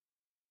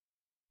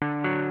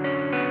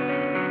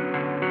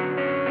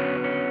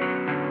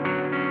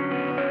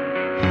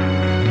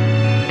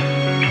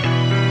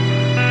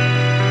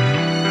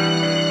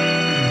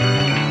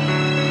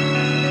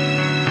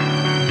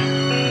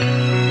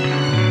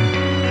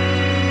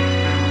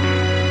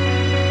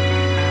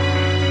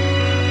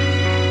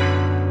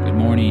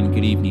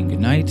morning, good evening, good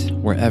night,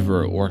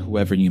 wherever or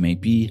whoever you may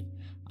be.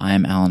 I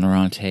am Alan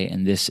Arante,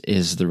 and this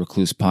is the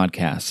Recluse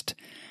Podcast.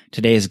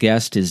 Today's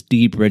guest is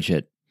Dee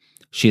Bridgett.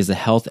 She is a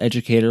health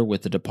educator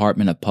with the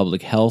Department of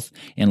Public Health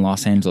in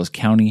Los Angeles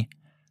County.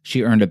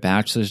 She earned a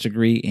bachelor's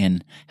degree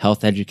in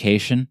health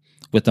education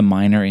with a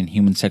minor in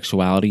human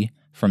sexuality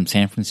from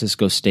San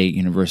Francisco State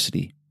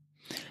University.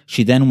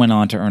 She then went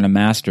on to earn a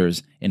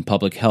master's in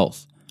public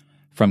health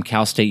from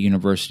Cal State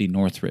University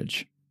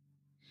Northridge.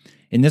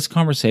 In this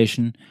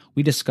conversation,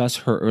 we discuss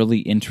her early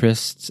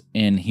interests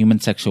in human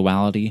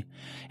sexuality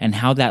and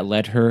how that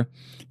led her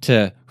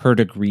to her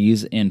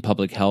degrees in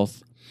public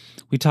health.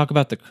 We talk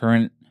about the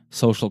current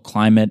social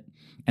climate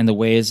and the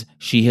ways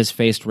she has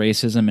faced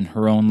racism in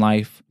her own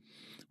life.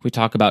 We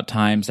talk about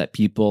times that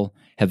people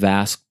have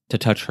asked to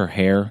touch her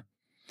hair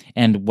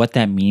and what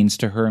that means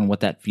to her and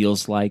what that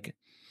feels like.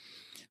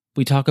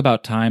 We talk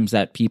about times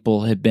that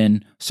people have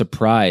been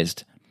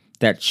surprised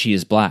that she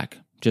is Black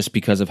just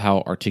because of how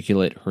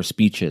articulate her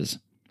speech is.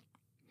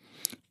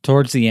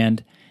 Towards the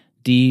end,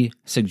 Dee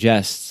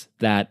suggests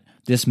that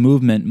this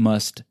movement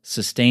must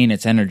sustain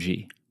its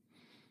energy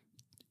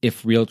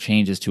if real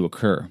change is to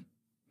occur.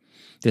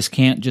 This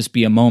can't just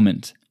be a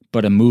moment,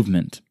 but a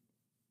movement.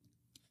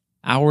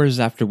 Hours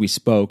after we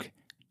spoke,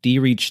 Dee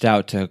reached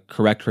out to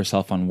correct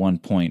herself on one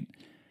point.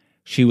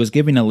 She was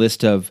giving a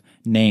list of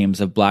names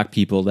of Black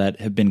people that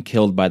have been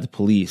killed by the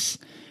police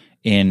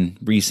in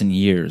recent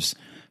years.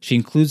 She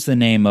includes the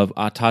name of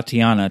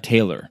Tatiana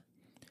Taylor.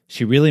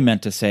 She really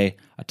meant to say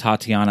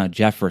Tatiana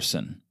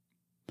Jefferson.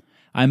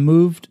 I'm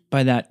moved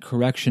by that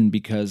correction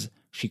because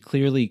she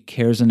clearly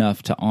cares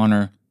enough to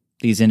honor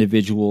these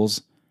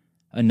individuals,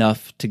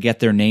 enough to get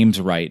their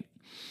names right,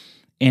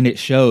 and it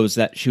shows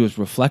that she was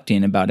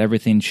reflecting about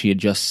everything she had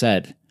just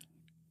said.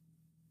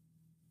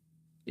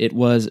 It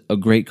was a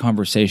great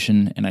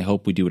conversation, and I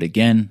hope we do it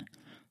again.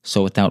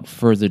 So without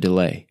further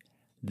delay,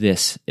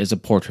 this is a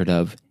portrait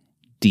of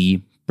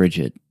Dee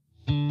Bridgett.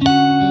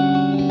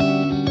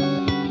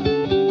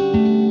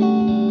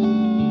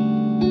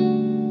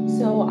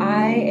 So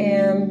I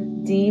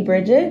am Dee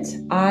Bridgett.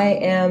 I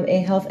am a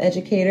health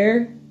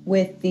educator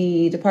with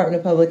the Department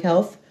of Public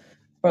Health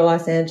for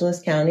Los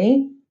Angeles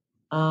County,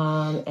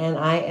 and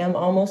I am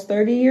almost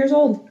 30 years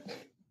old.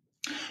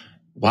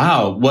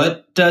 Wow,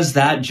 what does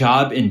that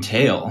job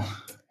entail?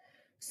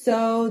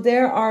 So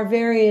there are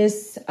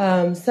various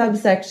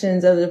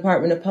subsections of the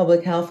Department of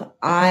Public Health.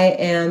 I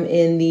am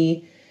in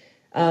the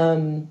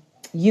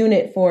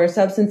unit for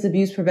substance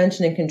abuse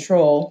prevention and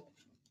control,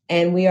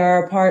 and we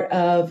are a part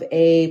of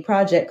a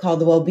project called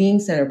the Wellbeing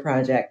Center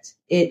Project.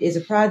 It is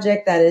a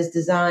project that is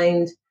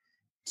designed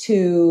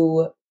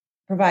to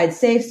provide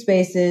safe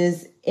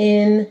spaces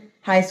in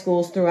high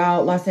schools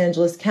throughout Los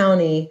Angeles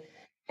County,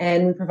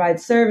 and we provide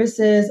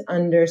services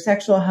under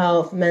sexual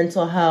health,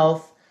 mental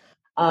health,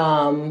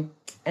 and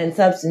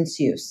substance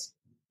use.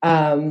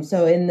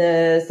 So in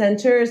the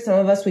centers, some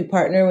of us, we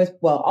partner with,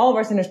 all of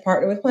our centers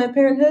partner with Planned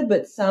Parenthood,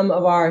 but some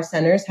of our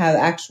centers have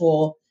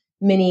actual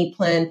mini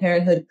Planned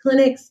Parenthood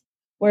clinics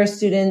where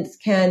students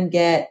can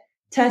get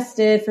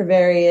tested for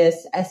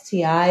various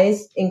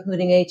STIs,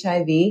 including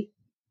HIV.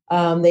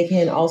 They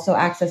can also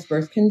access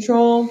birth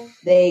control.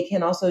 They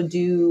can also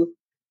do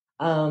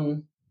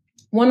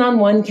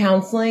one-on-one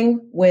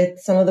counseling with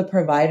some of the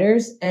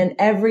providers, and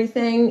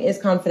everything is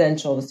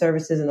confidential. The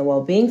services in the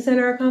Wellbeing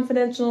Center are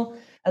confidential,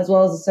 as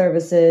well as the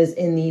services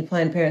in the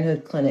Planned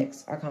Parenthood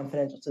clinics are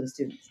confidential to the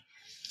students.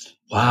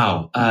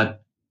 Wow.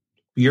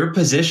 Your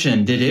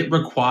position, did it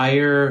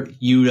require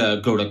you to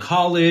go to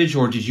college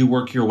or did you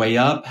work your way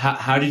up?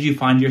 How did you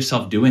find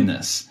yourself doing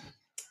this?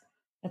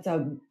 That's a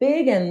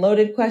big and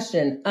loaded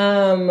question.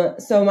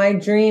 So my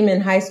dream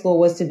in high school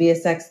was to be a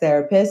sex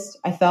therapist.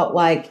 I felt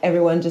like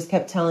everyone just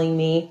kept telling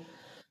me,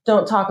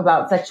 don't talk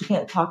about sex. You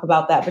can't talk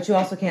about that, but you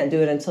also can't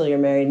do it until you're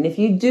married. And if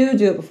you do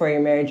it before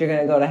you're married, you're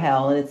going to go to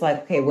hell. And it's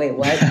like, okay, wait,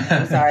 what?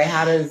 I'm sorry.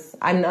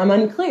 I'm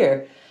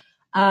unclear.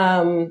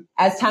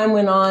 As time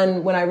went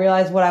on, when I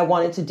realized what I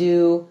wanted to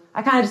do,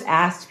 I kind of just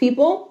asked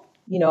people,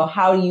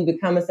 how do you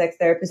become a sex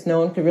therapist? No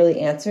one could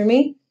really answer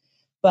me.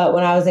 But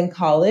when I was in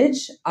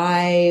college,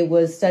 I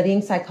was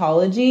studying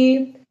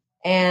psychology,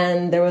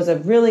 and there was a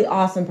really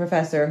awesome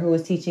professor who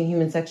was teaching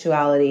human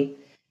sexuality.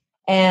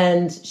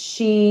 And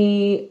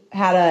she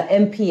had a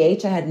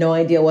MPH. I had no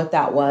idea what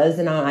that was.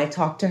 And I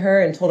talked to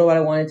her and told her what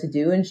I wanted to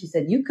do. And she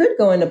said, you could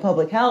go into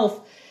public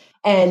health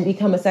and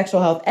become a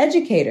sexual health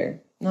educator.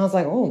 And I was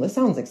like, oh, this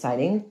sounds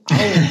exciting.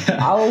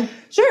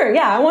 Sure.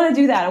 Yeah, I want to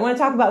do that. I want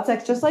to talk about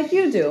sex just like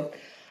you do.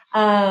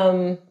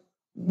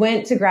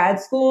 Went to grad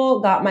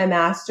school, got my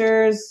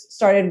master's,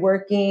 started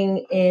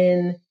working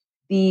in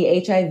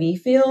the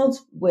HIV field,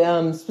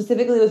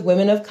 specifically with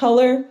women of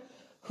color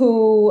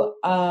who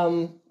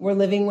were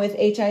living with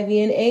HIV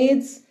and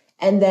AIDS.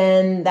 And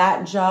then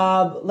that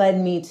job led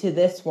me to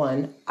this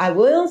one. I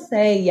will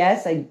say,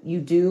 yes,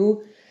 you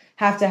do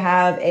have to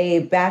have a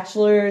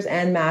bachelor's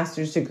and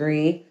master's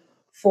degree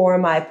for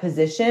my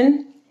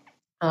position,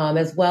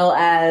 as well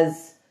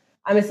as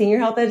I'm a senior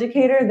health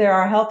educator. There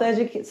are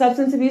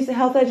substance abuse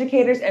health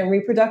educators and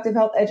reproductive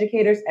health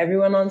educators.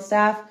 Everyone on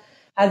staff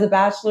has a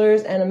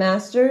bachelor's and a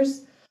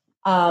master's.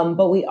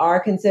 But we are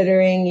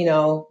considering,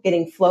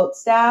 getting float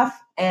staff,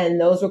 and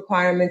those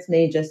requirements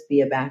may just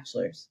be a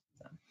bachelor's.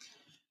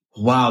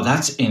 Wow,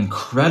 that's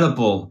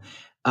incredible.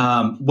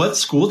 What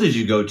school did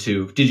you go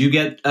to? Did you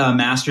get a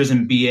master's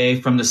and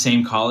BA from the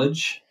same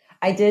college?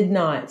 I did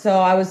not. So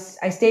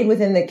I stayed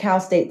within the Cal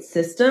State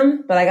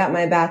system, but I got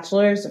my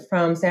bachelor's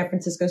from San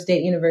Francisco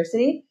State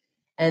University.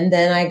 And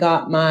then I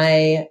got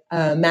my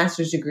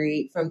master's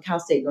degree from Cal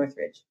State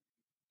Northridge.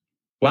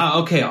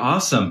 Wow. Okay.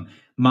 Awesome.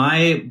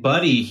 My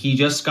buddy, he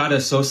just got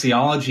a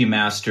sociology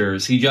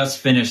master's. He just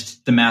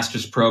finished the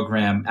master's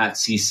program at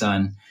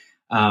CSUN.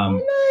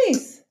 Oh,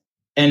 nice.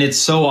 And it's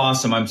so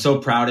awesome. I'm so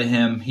proud of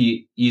him.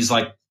 He's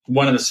like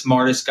one of the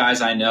smartest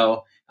guys I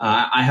know.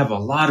 I have a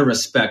lot of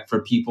respect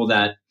for people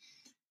that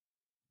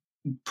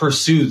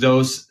pursue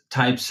those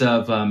types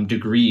of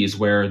degrees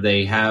where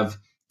they have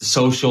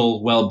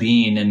social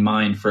well-being in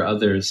mind for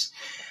others.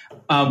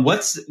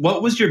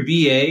 What was your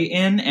BA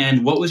in,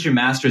 and what was your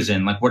master's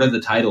in? Like, what are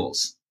the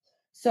titles?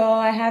 So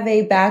I have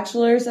a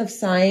bachelor's of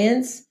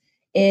science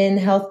in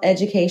health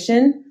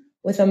education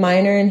with a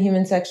minor in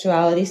human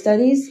sexuality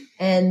studies.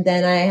 And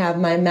then I have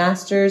my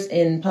master's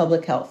in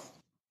public health.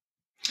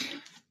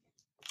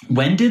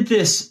 When did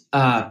this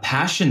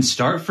passion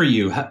start for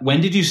you? When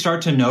did you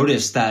start to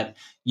notice that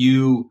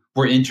you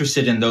were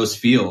interested in those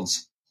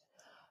fields?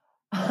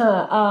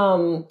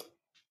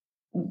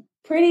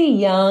 Pretty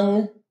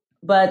young,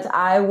 but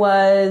I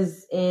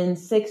was in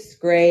 6th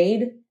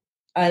grade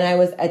and I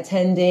was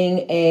attending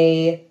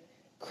a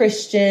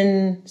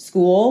Christian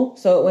school.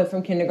 So it went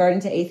from kindergarten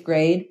to 8th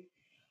grade.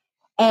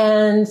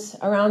 And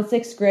around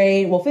 5th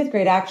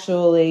grade,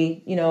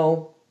 actually,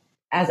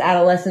 as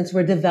adolescents,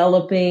 we're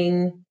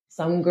developing.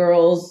 Some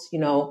girls,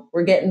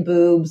 we're getting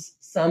boobs,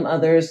 some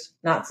others,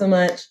 not so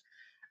much.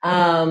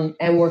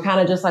 And we're kind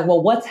of just like,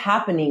 well, what's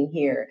happening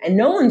here? And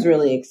no one's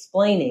really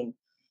explaining.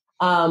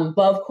 But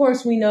of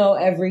course, we know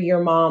every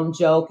your mom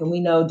joke, and we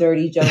know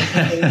dirty jokes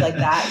and things like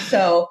that.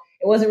 So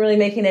it wasn't really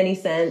making any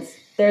sense.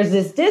 There's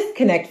this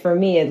disconnect for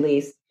me, at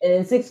least. And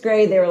in 6th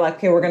grade, they were like,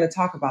 okay, we're going to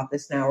talk about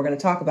this now. We're going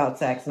to talk about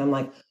sex. And I'm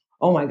like,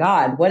 oh my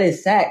God, what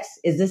is sex?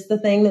 Is this the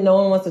thing that no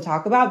one wants to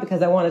talk about?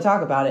 Because I want to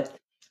talk about it.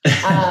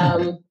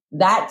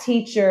 That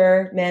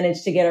teacher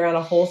managed to get around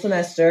a whole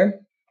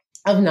semester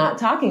of not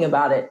talking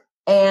about it.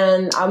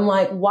 And I'm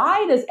like,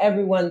 why does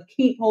everyone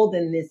keep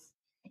holding this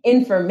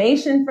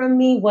information from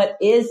me? What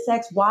is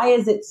sex? Why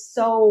is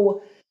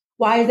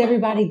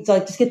everybody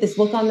like just get this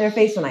look on their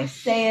face when I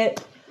say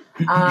it?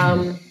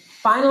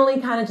 Finally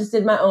kind of just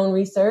did my own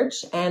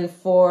research. And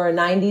for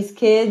 90s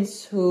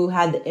kids who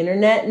had the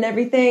internet and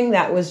everything,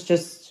 that was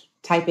just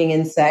typing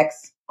in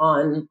sex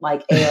on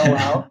like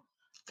AOL.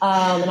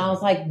 And I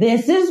was like,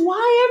 this is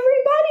why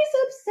everybody's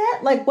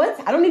upset. Like,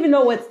 I don't even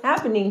know what's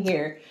happening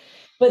here.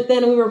 But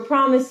then we were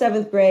promised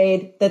 7th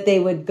grade that they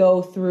would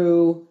go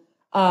through,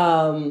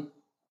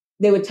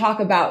 they would talk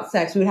about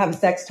sex. We would have a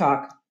sex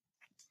talk.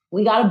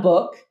 We got a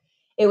book.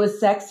 It was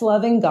Sex,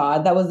 Loving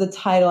God. That was the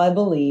title, I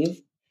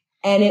believe.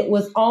 And it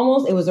was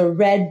a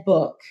red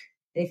book.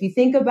 If you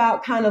think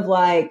about kind of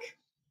like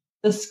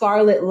the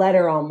Scarlet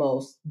Letter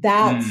almost,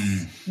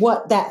 that's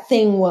what that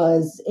thing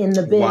was in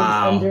the bins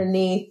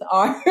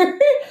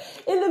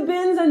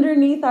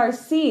underneath our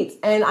seats.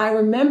 And I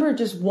remember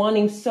just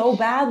wanting so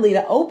badly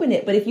to open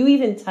it. But if you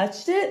even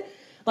touched it,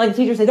 like the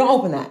teacher said, don't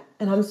open that.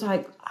 And I'm just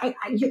like,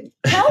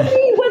 tell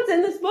me what's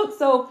in this book.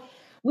 So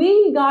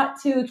we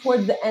got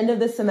towards the end of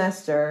the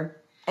semester,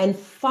 and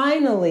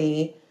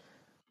finally,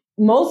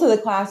 most of the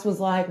class was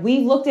like,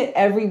 we've looked at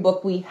every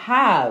book we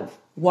have.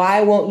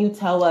 Why won't you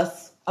tell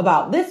us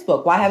about this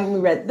book? Why haven't we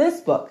read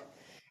this book?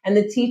 And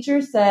the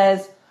teacher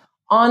says,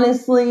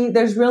 honestly,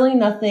 there's really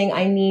nothing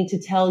I need to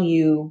tell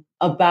you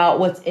about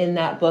what's in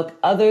that book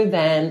other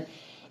than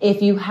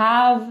you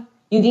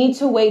need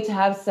to wait to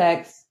have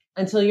sex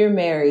until you're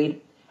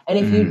married. And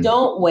if you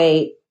don't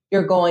wait,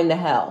 you're going to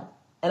hell.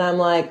 And I'm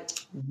like,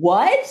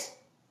 what?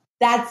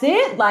 That's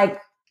it? Like,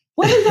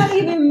 what does that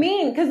even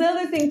mean? Because the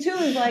other thing too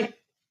is like,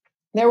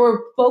 there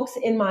were folks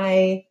in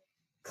my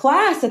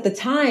class at the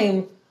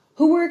time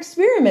who were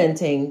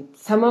experimenting.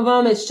 Some of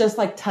them, it's just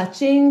like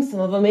touching. Some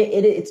of them,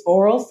 it's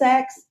oral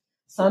sex.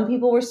 Some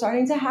people were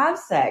starting to have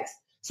sex.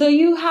 So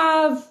you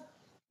have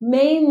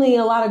mainly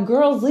a lot of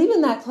girls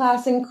leaving that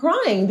class and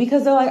crying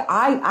because they're like,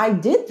 I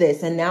did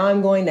this and now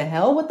I'm going to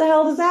hell. What the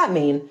hell does that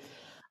mean?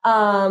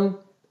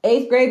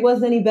 8th grade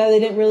wasn't any better. They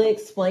didn't really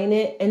explain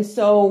it. And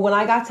so when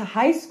I got to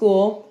high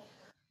school,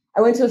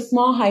 I went to a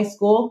small high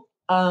school.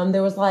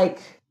 There was like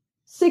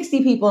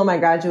 60 people in my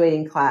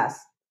graduating class.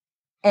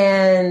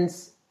 And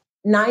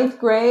from 9th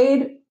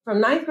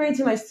grade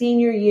to my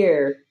senior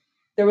year,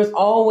 there was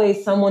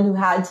always someone who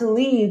had to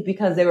leave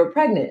because they were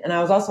pregnant. And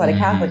I was also at a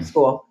Catholic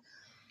school.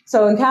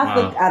 So at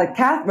a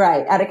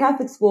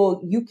Catholic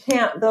school,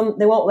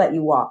 they won't let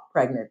you walk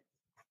pregnant.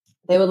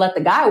 They would let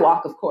the guy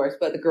walk, of course,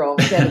 but the girl,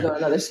 she had to go to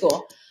another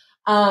school.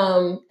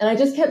 And I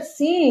just kept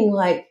seeing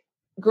like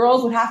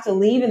girls would have to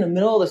leave in the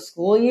middle of the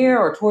school year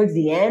or towards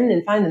the end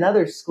and find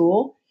another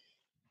school.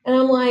 And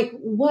I'm like,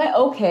 what?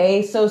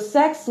 Okay. So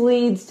sex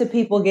leads to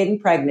people getting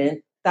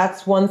pregnant.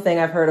 That's one thing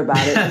I've heard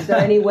about it. Is there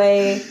any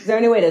way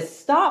to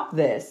stop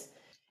this?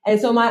 And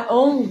so my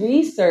own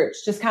research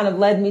just kind of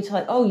led me to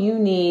like, oh, you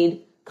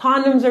need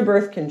condoms or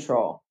birth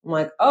control. I'm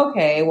like,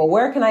 okay, well,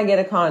 where can I get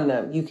a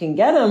condom? You can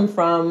get them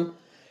from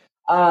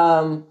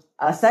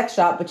a sex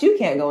shop, but you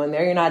can't go in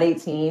there. You're not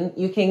 18.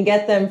 You can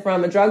get them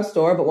from a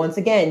drugstore, but once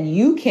again,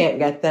 you can't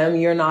get them.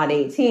 You're not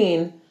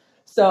 18.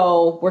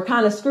 So we're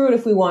kind of screwed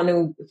if we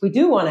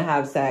do want to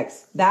have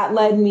sex. That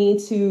led me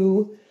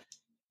to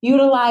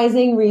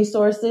utilizing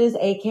resources,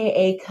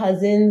 AKA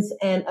cousins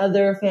and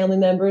other family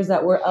members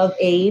that were of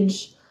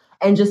age,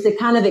 and just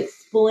kind of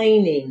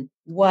explaining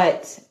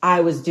what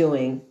I was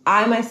doing.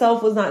 I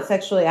myself was not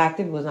sexually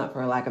active, was not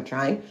for a lack of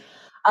trying.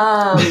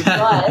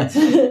 But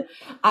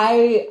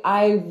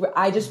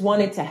I just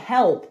wanted to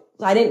help.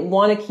 I didn't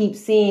want to keep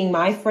seeing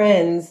my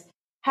friends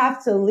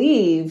have to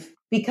leave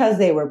because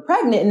they were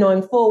pregnant and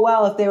knowing full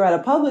well if they were at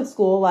a public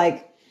school,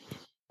 like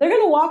they're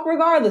going to walk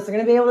regardless. They're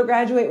going to be able to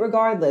graduate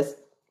regardless.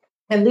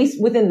 At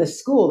least within the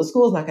school's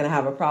not going to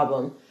have a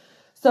problem.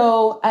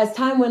 So as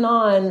time went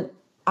on,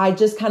 I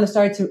just kind of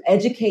started to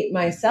educate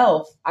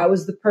myself. I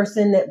was the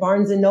person at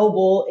Barnes and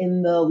Noble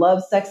in the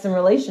love, sex, and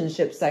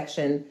relationships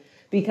section,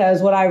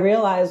 because what I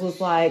realized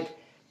was like,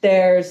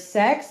 there's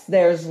sex,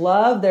 there's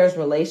love, there's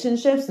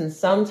relationships, and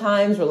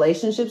sometimes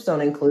relationships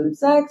don't include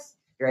sex.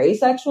 You're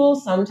asexual.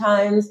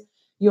 Sometimes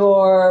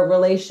your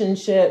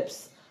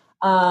relationships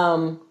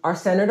are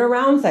centered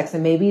around sex,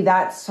 and maybe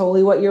that's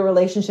totally what your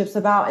relationship's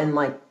about, and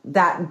like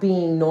that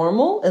being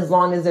normal as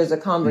long as there's a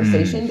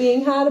conversation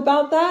being had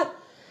about that.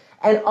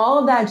 And all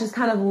of that just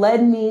kind of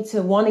led me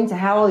to wanting to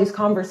have all these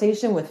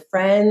conversations with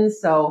friends.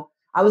 So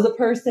I was a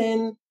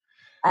person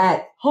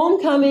at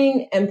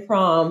homecoming and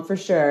prom for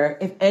sure.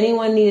 If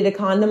anyone needed a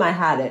condom, I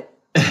had it.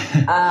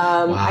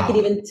 Wow. I could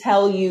even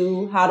tell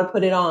you how to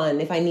put it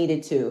on if I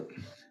needed to.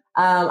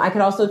 I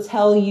could also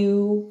tell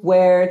you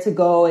where to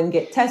go and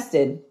get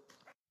tested.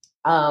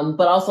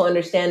 But also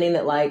understanding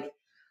that like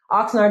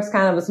Oxnard's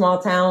kind of a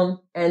small town.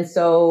 And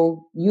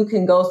so you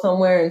can go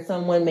somewhere and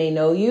someone may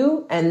know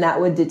you, and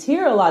that would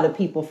deter a lot of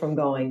people from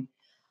going.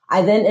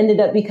 I then ended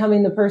up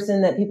becoming the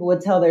person that people would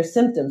tell their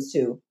symptoms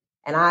to.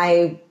 And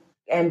I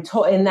am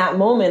in that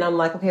moment, I'm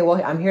like, okay, well,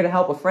 I'm here to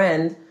help a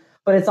friend.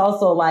 But it's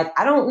also like,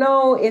 I don't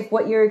know if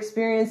what you're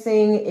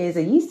experiencing is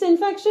a yeast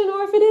infection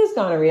or if it is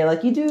gonorrhea.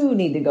 Like you do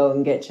need to go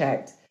and get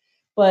checked.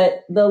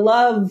 But the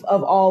love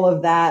of all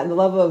of that, the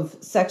love of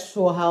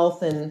sexual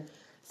health and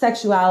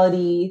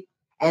sexuality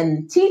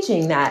and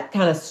teaching that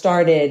kind of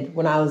started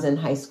when I was in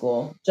high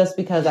school, just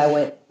because I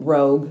went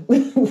rogue.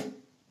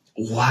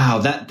 Wow,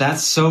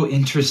 that's so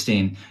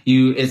interesting.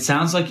 It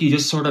sounds like you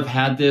just sort of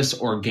had this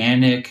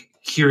organic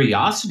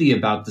curiosity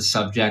about the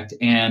subject,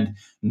 and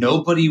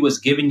nobody was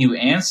giving you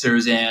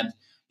answers, and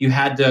you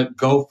had to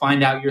go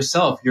find out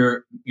yourself.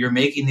 You're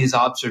making these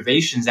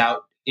observations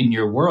out in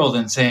your world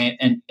and saying,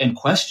 and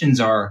questions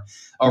are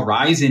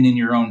arising in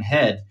your own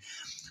head.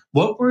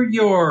 What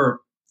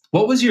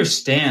was your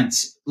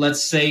stance?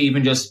 Let's say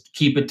even just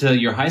keep it to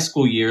your high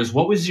school years.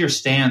 What was your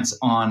stance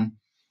on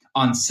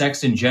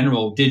sex in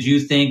general? Did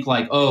you think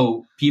like,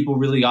 oh, people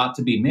really ought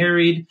to be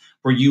married?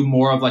 Were you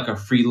more of like a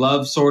free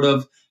love sort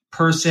of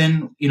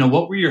person? You know,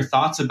 what were your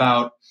thoughts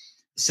about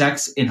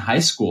sex in high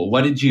school?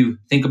 What did you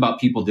think about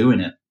people doing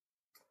it?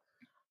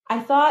 I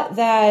thought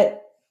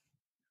that,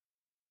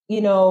 you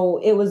know,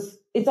 I was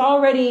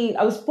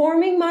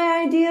forming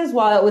my ideas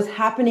while it was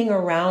happening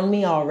around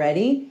me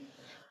already.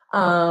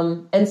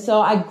 And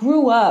so I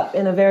grew up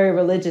in a very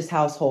religious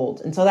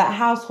household. And so that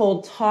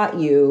household taught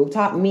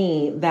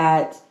me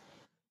that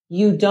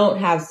you don't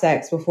have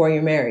sex before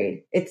you're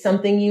married. It's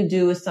something you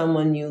do with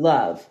someone you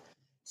love.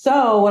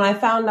 So when I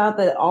found out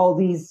that all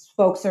these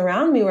folks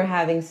around me were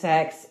having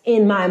sex,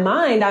 in my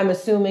mind, I'm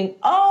assuming,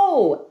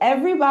 oh,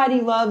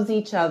 everybody loves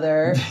each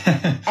other.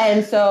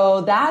 And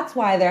so that's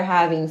why they're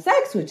having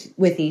sex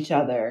with each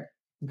other.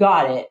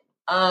 Got it.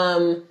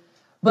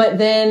 But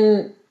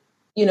then,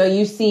 you know,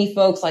 you see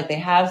folks like they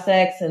have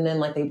sex and then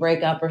like they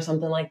break up or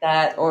something like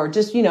that, or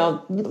just, you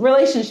know,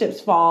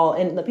 relationships fall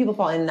and the people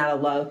fall in and out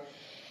of love.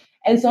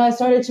 And so I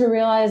started to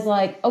realize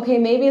like, okay,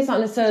 maybe it's not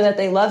necessarily that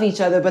they love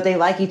each other, but they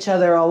like each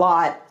other a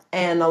lot.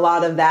 And a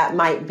lot of that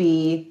might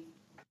be,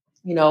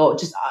 you know,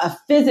 just a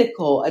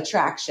physical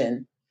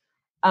attraction.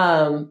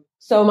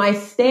 So my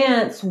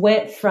stance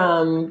went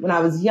from when I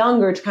was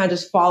younger to kind of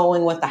just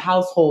following what the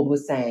household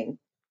was saying.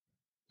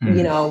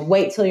 You know,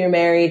 wait till you're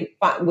married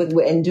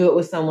and do it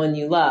with someone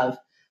you love.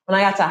 When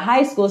I got to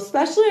high school,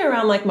 especially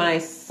around like my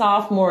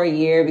sophomore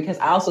year, because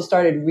I also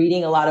started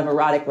reading a lot of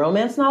erotic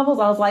romance novels,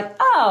 I was like,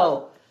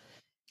 oh,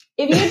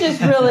 if you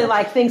just really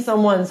like think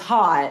someone's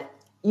hot,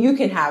 you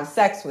can have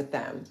sex with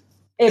them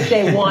if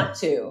they want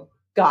to.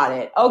 Got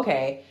it.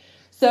 Okay.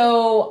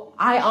 So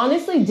I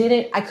honestly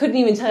couldn't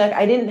even tell you,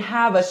 I didn't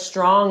have a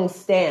strong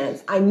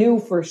stance. I knew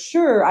for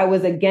sure I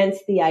was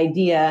against the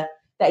idea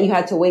that you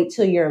had to wait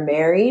till you're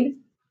married,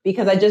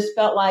 because I just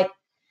felt like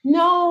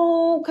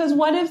No, because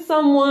what if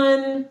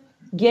someone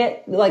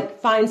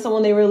finds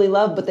someone they really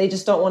love, but they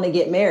just don't want to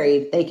get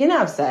married? They can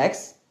have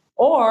sex.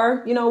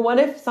 Or, what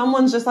if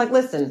someone's just like,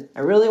 listen,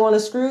 I really want to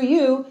screw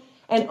you.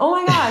 And oh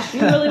my gosh,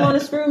 you really want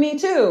to screw me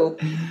too.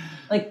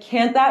 Like,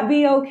 can't that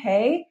be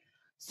okay?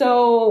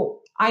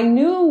 So I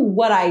knew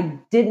what I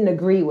didn't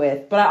agree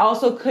with, but I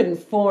also couldn't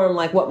form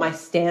like what my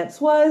stance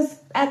was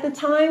at the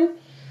time.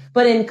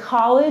 But in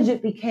college,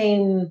 it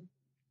became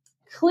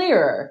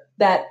clearer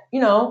that,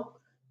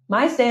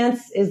 my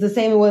stance is the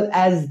same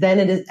as then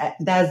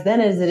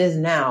as it is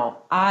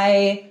now.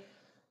 I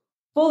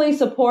fully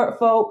support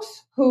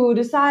folks who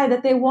decide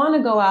that they want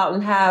to go out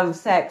and have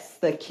sex,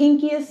 the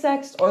kinkiest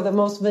sex or the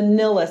most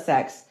vanilla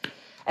sex.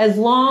 As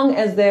long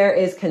as there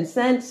is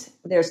consent,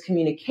 there's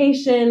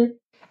communication,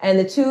 and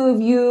the two of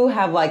you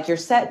have like your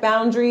set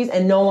boundaries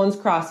and no one's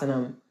crossing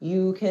them.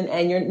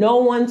 No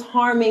one's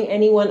harming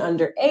anyone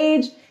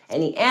underage,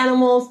 any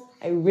animals.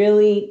 I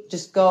really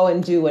just go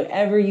and do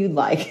whatever you'd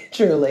like.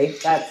 Truly,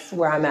 that's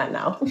where I'm at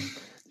now.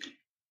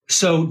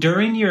 So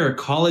during your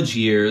college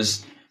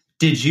years,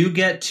 did you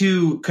get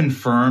to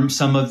confirm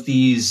some of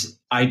these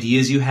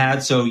ideas you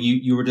had? So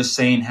you were just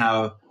saying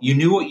how you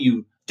knew what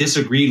you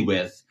disagreed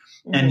with,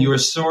 and you were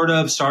sort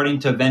of starting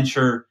to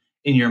venture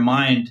in your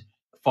mind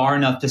far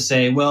enough to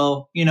say,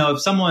 well,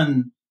 if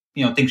someone,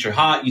 thinks you're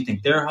hot, you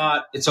think they're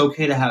hot, it's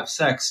okay to have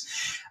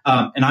sex.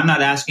 And I'm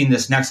not asking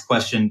this next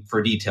question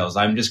for details.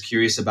 I'm just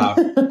curious about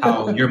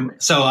how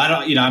so I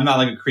don't, I'm not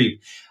like a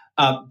creep.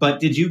 But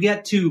did you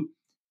get to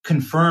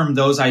confirm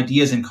those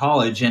ideas in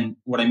college? And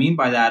what I mean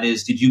by that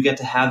is, did you get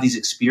to have these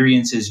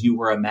experiences you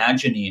were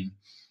imagining?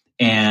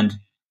 And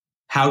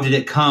how did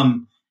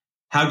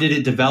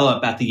it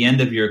develop at the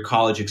end of your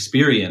college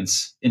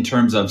experience in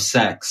terms of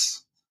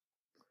sex?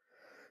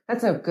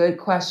 That's a good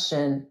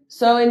question.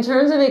 So in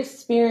terms of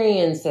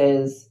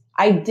experiences,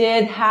 I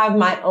did have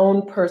my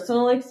own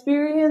personal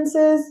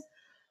experiences.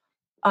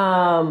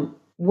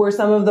 Were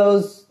some of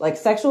those like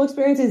sexual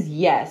experiences?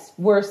 Yes.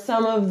 Were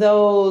some of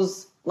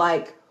those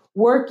like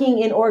working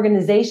in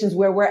organizations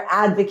where we're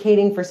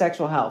advocating for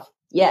sexual health?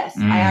 Yes.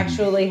 I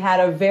actually had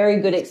a very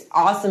good,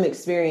 awesome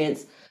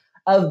experience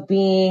of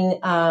being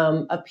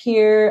a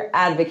peer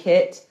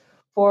advocate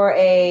for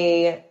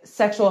a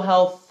sexual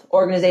health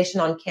organization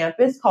on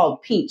campus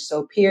called PEACH.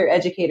 So Peer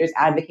Educators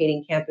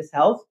Advocating Campus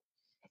Health.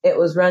 It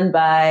was run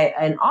by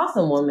an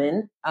awesome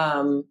woman,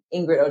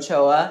 Ingrid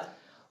Ochoa,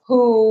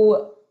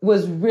 who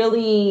was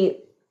really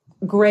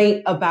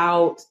great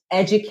about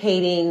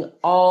educating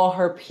all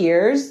her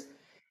peers,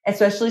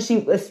 especially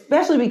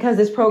because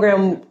this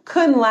program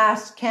can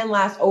last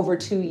over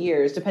 2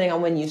 years, depending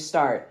on when you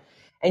start.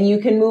 And you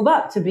can move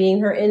up to being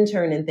her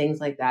intern and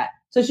things like that.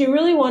 So she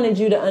really wanted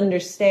you to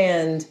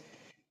understand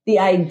the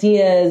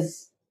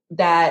ideas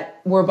that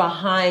were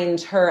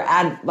behind her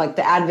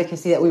the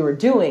advocacy that we were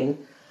doing.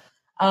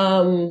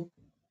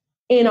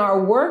 In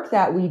our work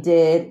that we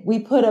did, we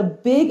put a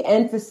big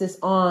emphasis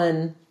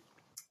on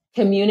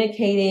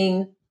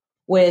communicating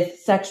with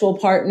sexual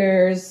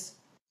partners,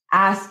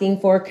 asking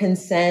for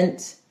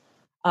consent.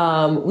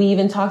 We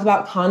even talked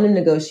about condom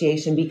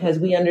negotiation because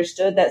we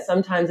understood that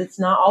sometimes it's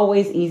not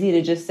always easy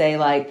to just say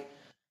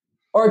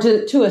or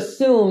to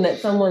assume that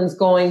someone's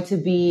going to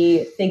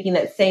be thinking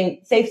that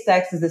safe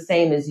sex is the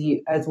same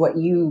as what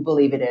you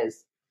believe it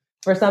is.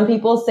 For some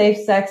people, safe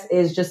sex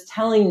is just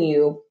telling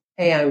you,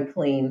 hey, I'm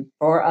clean.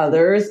 For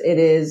others, it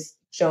is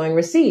showing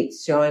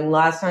receipts, showing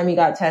last time you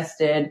got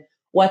tested,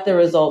 what the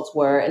results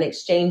were, and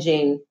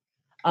exchanging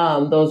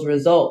those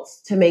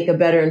results to make a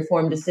better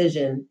informed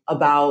decision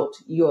about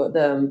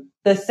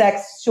the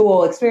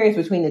sexual experience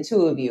between the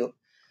two of you.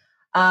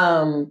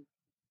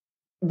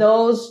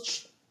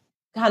 Those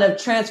kind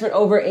of transferred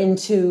over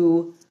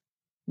into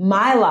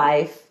my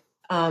life,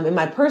 in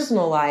my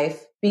personal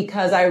life,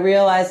 because I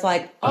realized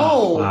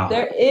wow,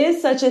 there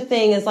is such a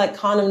thing as like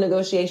condom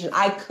negotiation.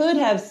 I could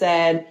have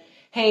said,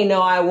 hey,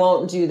 no, I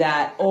won't do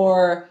that.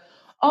 Or,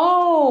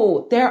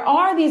 oh, there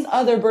are these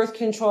other birth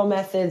control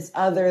methods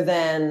other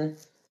than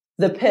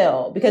the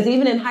pill. Because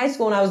even in high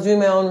school, when I was doing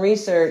my own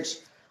research,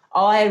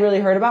 all I had really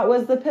heard about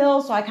was the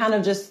pill. So I kind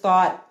of just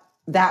thought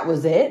that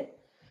was it.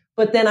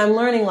 But then I'm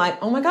learning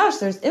oh my gosh,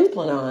 there's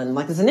Implanon,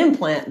 there's an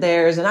implant,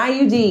 there's an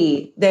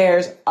IUD,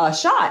 there's a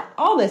shot,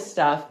 all this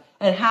stuff,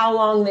 and how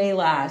long they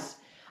last.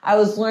 I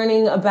was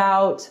learning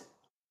about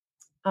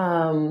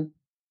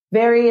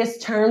various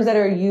terms that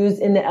are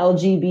used in the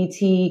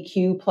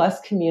LGBTQ plus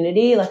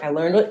community. I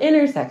learned what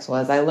intersex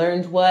was. I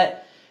learned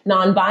what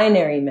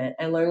non-binary meant.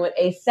 I learned what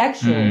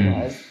asexual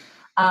was.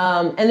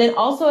 And then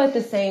also at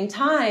the same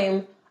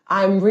time,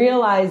 I'm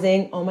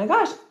realizing, oh my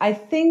gosh, I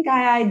think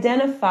I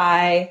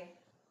identify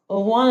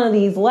one of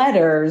these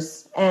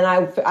letters, and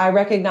I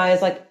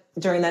recognize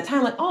during that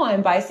time, oh,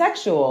 I'm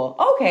bisexual.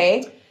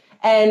 Okay.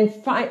 And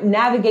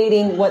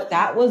navigating what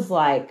that was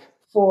like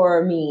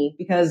for me,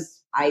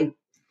 because I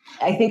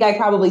think I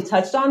probably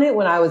touched on it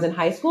when I was in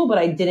high school, but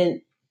I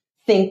didn't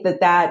think that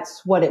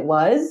that's what it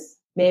was.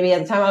 Maybe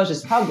at the time I was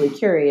just probably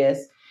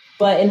curious,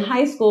 but in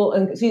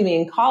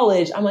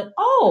college, I'm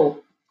oh,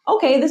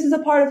 okay, this is a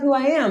part of who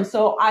I am.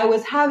 So I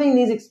was having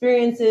these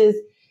experiences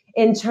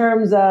in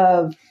terms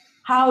of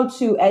how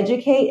to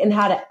educate and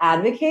how to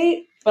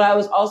advocate, but I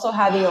was also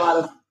having a lot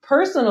of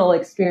personal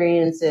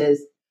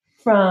experiences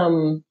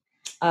from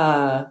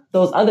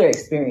those other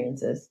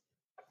experiences.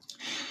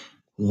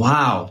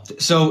 Wow.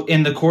 So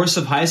in the course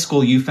of high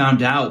school, you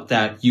found out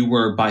that you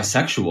were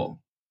bisexual.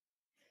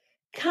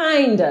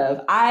 Kind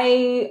of.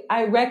 I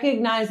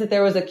recognized that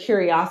there was a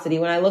curiosity.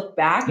 When I look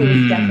back, it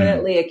was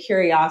definitely a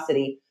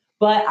curiosity,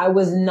 but I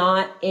was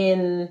not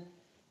in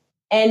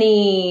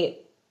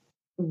any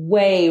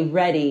way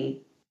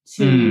ready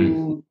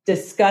to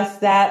discuss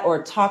that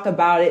or talk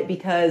about it,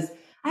 because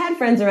I had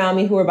friends around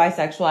me who were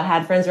bisexual. I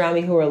had friends around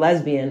me who were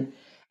lesbian,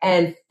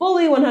 and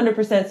fully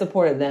 100%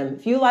 supported them.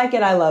 If you like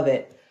it, I love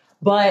it.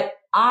 But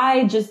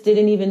I just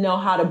didn't even know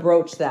how to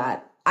broach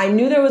that. I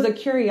knew there was a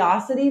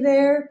curiosity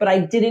there, but I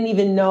didn't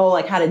even know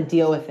like how to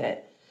deal with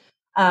it.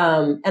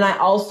 And I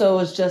also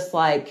was just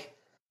like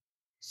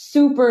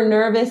super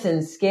nervous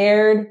and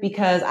scared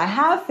because I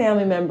have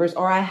family members,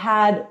 or I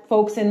had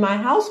folks in my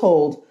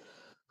household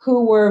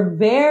who were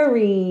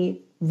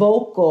very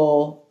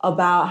vocal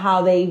about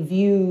how they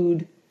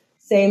viewed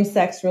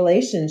same-sex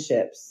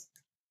relationships.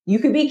 You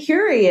could be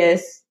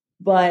curious,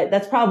 but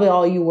that's probably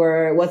all you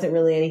were. It wasn't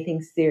really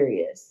anything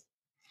serious.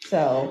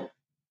 So,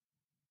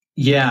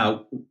 yeah,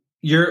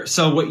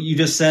 so what you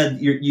just said,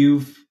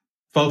 you've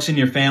folks in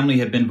your family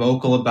have been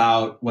vocal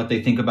about what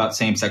they think about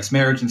same-sex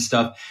marriage and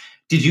stuff.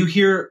 Did you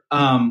hear,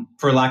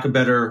 for lack of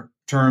better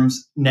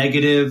terms,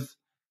 negative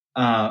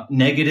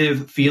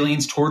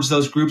feelings towards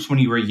those groups when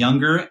you were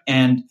younger?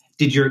 And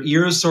did your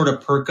ears sort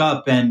of perk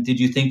up? And did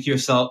you think to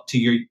yourself, to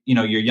your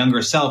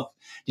younger self,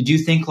 did you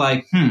think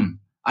like,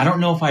 I don't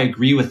know if I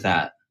agree with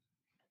that?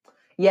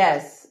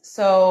 yes.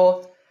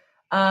 So,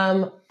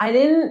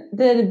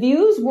 the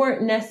views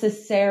weren't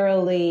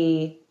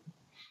necessarily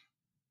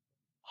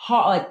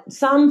hard. Like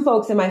some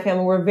folks in my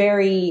family were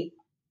very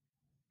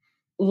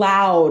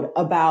loud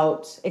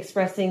about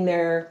expressing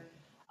their,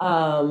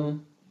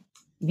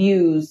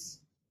 views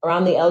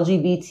around the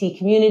LGBT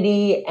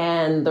community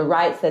and the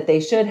rights that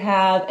they should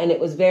have. And it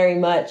was very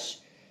much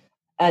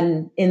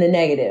in the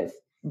negative.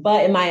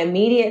 But in my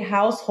immediate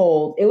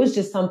household, it was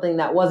just something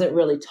that wasn't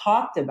really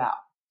talked about.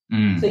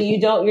 So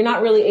you're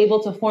not really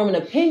able to form an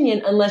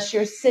opinion unless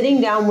you're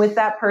sitting down with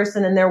that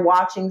person and they're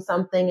watching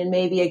something and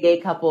maybe a gay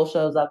couple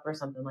shows up or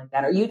something like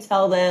that. Or you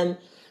tell them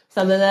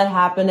something that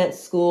happened at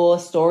school, a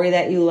story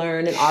that you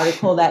learned, an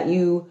article that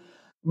you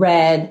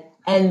read,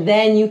 and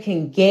then you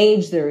can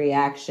gauge the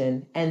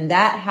reaction. And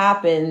that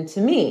happened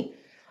to me.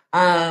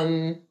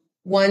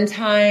 One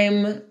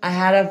time I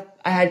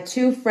had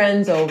two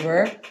friends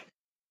over,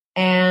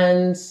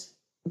 and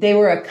they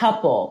were a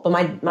couple,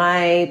 but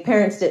my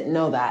parents didn't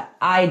know that.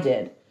 I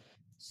did.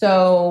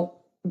 So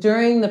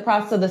during the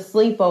process of the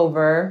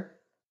sleepover,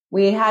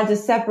 we had to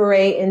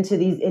separate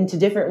into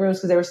different rooms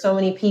because there were so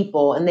many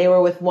people, and they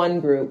were with one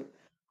group.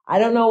 I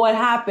don't know what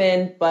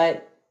happened,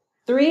 but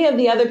three of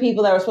the other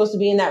people that were supposed to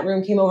be in that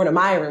room came over to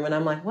my room, and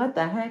I'm like, what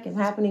the heck is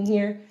happening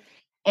here?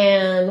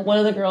 And one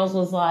of the girls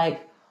was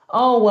like,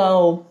 oh,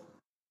 well,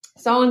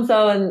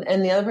 so-and-so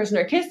and the other person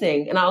are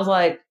kissing. And I was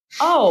like,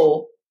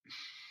 oh,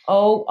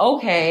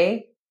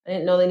 okay. I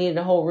didn't know they needed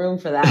a whole room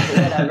for that,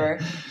 but whatever.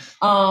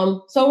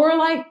 So we're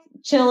like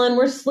chilling,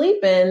 we're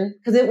sleeping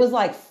because it was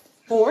like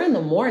 4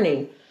 a.m.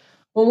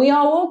 When we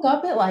all woke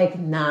up at like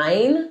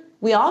 9,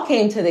 we all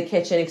came to the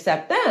kitchen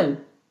except them.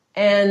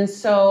 And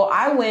so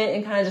I went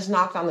and kind of just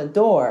knocked on the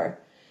door,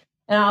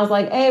 and I was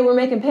like, hey, we're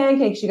making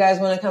pancakes. You guys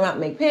want to come out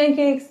and make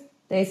pancakes?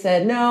 They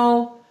said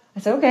no.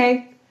 I said,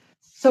 okay.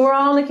 So we're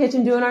all in the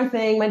kitchen doing our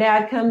thing. My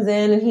dad comes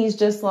in and he's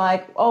just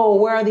like, oh,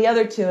 where are the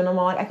other two? And I'm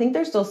all like, I think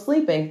they're still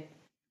sleeping.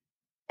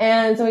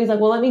 And so he's like,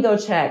 well, let me go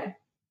check.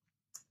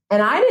 And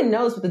I didn't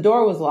notice, but the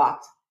door was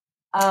locked.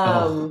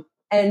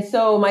 And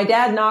so my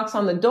dad knocks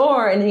on the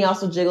door, and he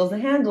also jiggles the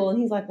handle, and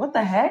he's like, what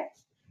the heck?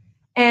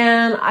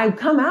 And I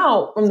come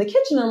out from the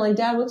kitchen. I'm like,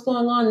 Dad, what's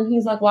going on? And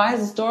he's like, why is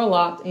this door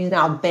locked? And he's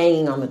now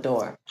banging on the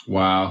door.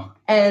 Wow.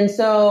 And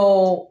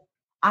so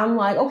I'm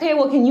like, okay,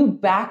 well, can you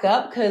back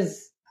up?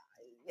 Because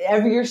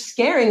you're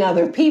scaring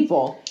other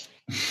people.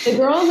 The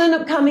girls end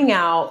up coming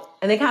out,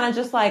 and they kind of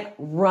just like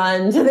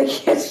run to the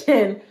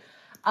kitchen.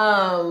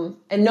 And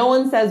no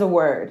one says a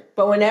word.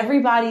 But when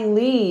everybody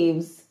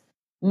leaves,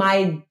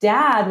 my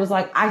dad was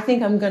like, I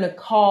think I'm going to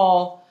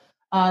call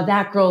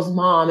that girl's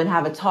mom and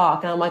have a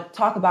talk. And I'm like,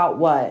 talk about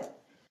what?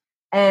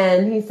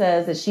 And he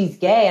says that she's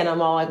gay. And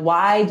I'm all like,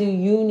 why do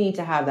you need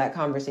to have that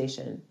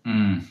conversation?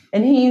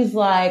 And he's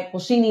like,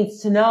 well, she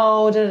needs to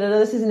know.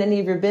 This isn't any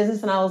of your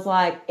business. And I was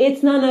like,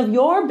 it's none of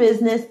your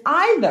business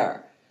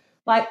either.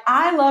 Like,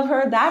 I love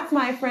her. That's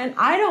my friend.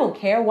 I don't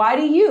care. Why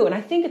do you? And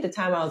I think at the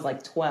time I was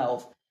like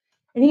 12.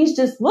 And he's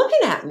just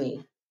looking at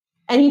me.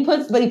 And he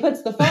puts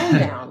the phone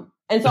down.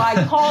 And so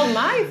I called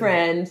my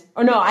friend,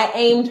 or no, I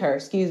aimed her,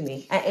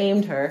 I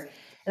aimed her.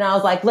 And I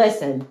was like,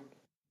 listen,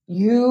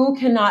 you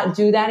cannot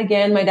do that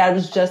again. My dad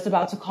was just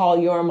about to call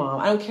your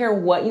mom. I don't care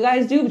what you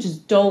guys do, but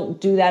just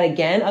don't do that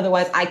again.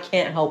 Otherwise, I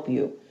can't help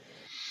you.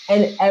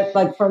 And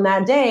like from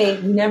that day,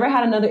 we never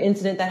had another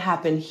incident that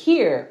happened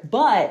here.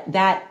 But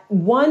that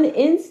one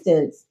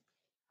instance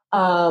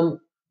or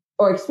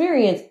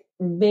experience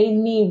made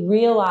me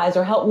realize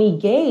or help me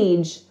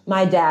gauge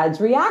my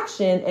dad's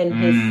reaction and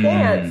his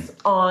stance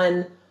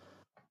on,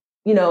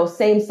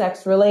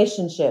 same-sex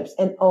relationships.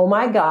 And oh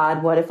my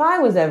God, what if I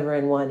was ever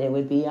in one? It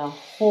would be a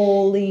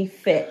holy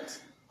fit.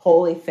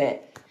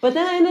 But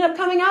then I ended up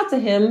coming out to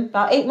him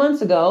about 8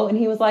 months ago, and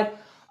he was like,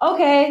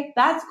 okay,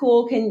 that's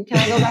cool. Can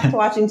I go back to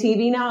watching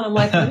TV now? And I'm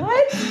like,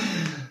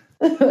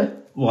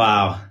 what?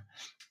 Wow.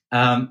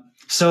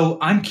 So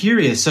I'm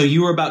curious. So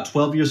you were about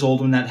 12 years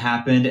old when that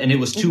happened, and it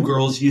was two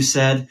girls, you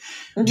said.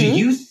 Do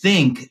you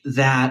think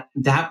that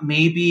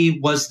maybe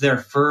was their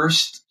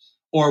first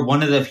or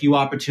one of the few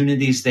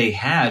opportunities they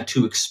had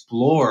to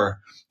explore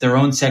their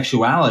own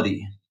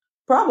sexuality?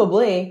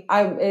 Probably.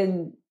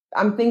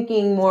 I'm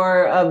thinking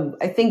more of,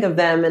 I think of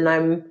them, and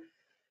I'm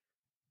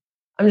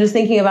just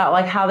thinking about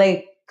like how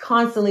they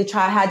constantly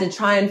had to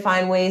try and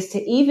find ways to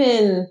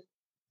even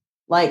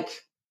like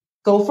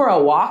go for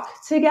a walk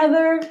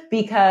together,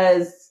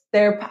 because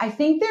I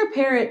think their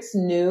parents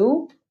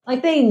knew,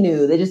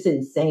 they just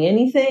didn't say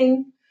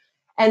anything.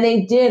 And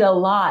they did a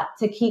lot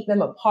to keep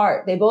them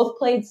apart. They both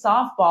played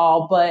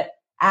softball, but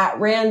at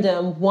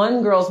random,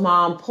 one girl's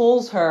mom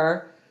pulls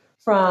her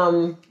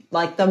from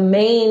like the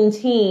main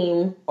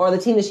team or the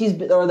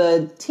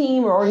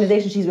team or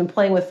organization she's been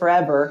playing with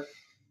forever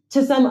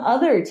to some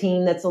other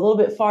team that's a little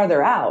bit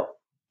farther out.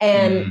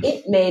 And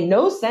it made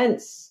no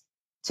sense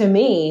to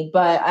me,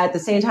 but at the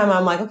same time,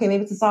 I'm like, okay,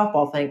 maybe it's a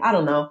softball thing. I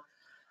don't know.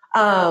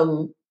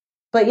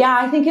 But yeah,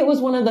 I think it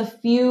was one of the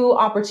few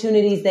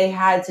opportunities they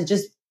had to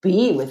just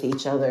be with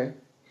each other.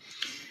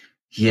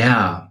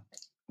 Yeah.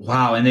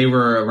 Wow. And they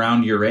were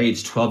around your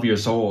age, 12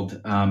 years old.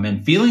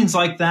 And feelings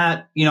like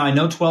that, I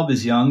know 12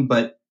 is young,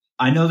 but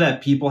I know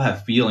that people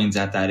have feelings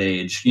at that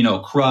age,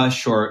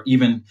 crush or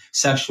even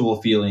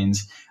sexual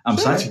feelings. Sure.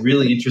 So that's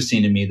really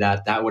interesting to me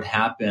that would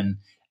happen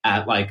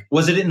at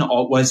was it an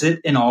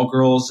all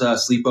girls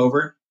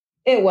sleepover?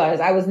 It was.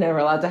 I was never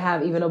allowed to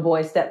have even a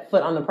boy step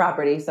foot on the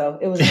property. So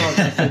it was an all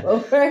girls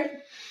sleepover.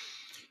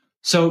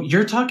 So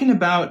you're talking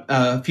about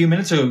a few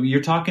minutes ago, you're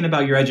talking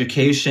about your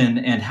education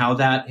and how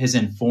that has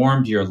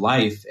informed your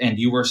life. And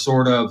you were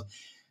sort of,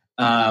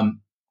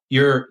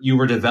 you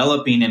were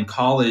developing in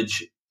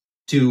college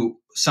to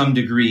some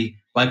degree,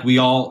 like we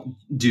all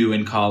do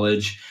in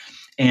college.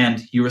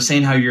 And you were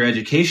saying how your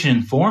education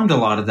informed a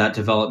lot of that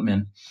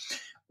development.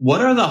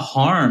 What are the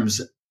harms?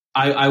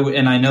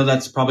 And I know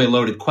that's probably a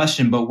loaded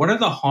question, but what are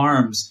the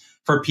harms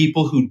for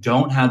people who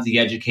don't have the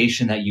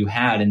education that you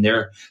had and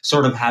they're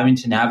sort of having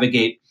to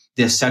navigate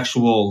this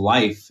sexual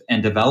life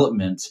and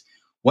development?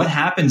 What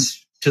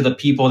happens to the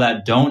people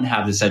that don't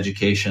have this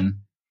education?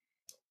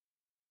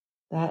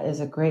 That is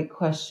a great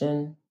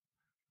question.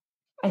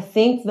 I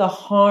think the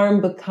harm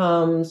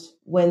becomes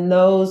when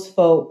those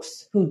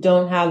folks who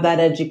don't have that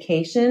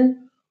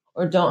education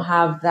or don't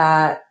have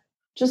that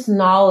just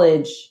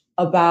knowledge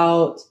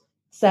about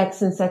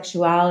sex and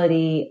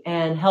sexuality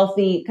and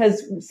healthy,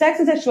 because sex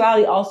and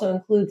sexuality also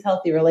includes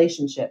healthy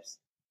relationships.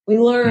 We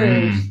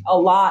learned a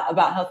lot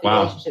about healthy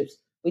relationships.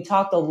 We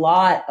talked a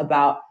lot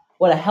about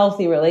what a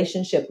healthy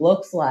relationship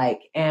looks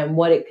like and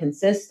what it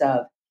consists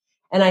of.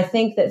 And I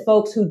think that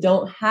folks who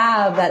don't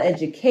have that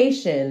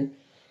education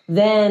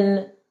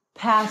then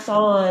pass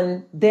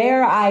on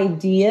their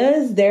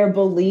ideas, their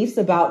beliefs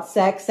about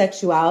sex,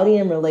 sexuality,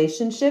 and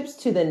relationships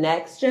to the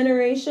next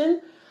generation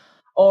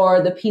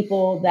or the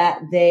people that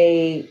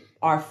they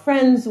are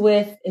friends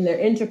with in their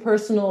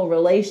interpersonal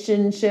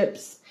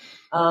relationships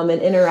and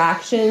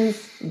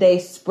interactions. They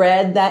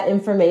spread that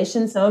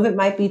information. Some of it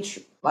might be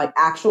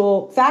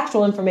actual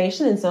factual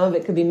information, and some of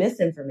it could be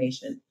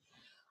misinformation.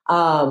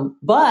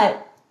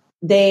 But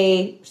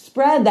they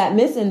spread that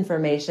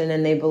misinformation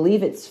and they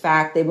believe it's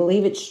fact. They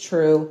believe it's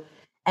true,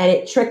 and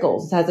it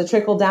trickles. It has a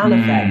trickle down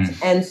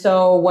effect. And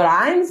so what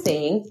I'm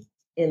seeing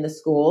in the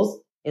schools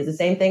is the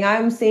same thing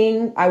I was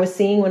seeing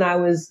when I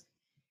was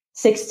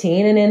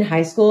 16 and in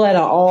high school at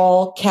an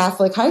all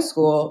Catholic high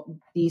school.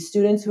 These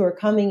students who are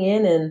coming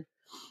in and,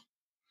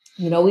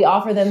 we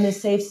offer them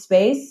this safe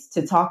space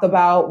to talk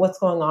about what's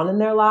going on in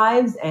their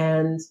lives.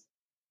 And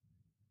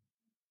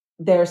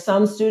there are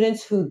some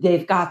students who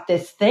they've got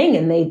this thing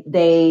and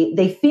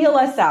they feel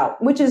us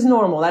out, which is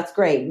normal. That's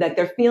great. Like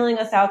they're feeling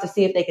us out to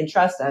see if they can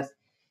trust us.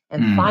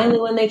 And finally,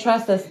 when they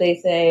trust us, they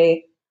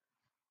say,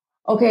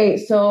 okay,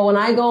 so when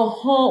I go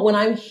home, when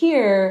I'm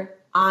here,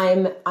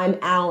 I'm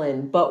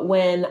Alan, but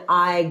when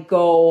I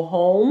go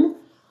home,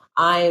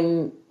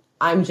 I'm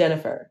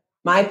Jennifer.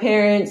 My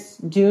parents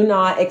do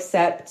not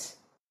accept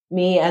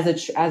me as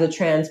a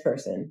trans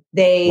person.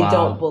 They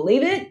don't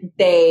believe it.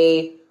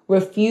 They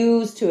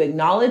refuse to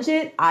acknowledge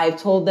it. I've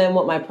told them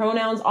what my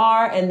pronouns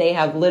are, and they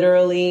have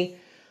literally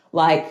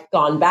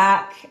gone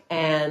back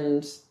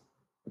and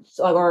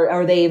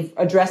or they've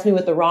addressed me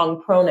with the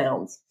wrong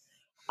pronouns.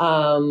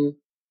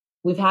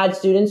 We've had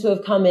students who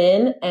have come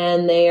in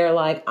and they are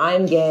like,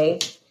 I'm gay.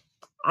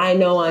 I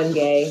know I'm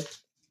gay.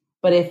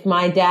 But if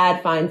my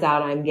dad finds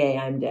out I'm gay,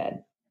 I'm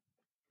dead.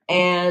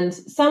 And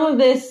some of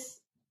this,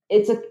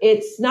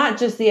 it's not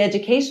just the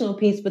educational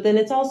piece, but then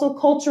it's also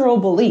cultural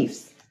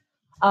beliefs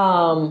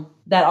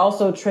that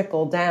also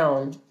trickle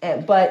down.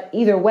 But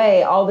either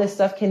way, all this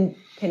stuff can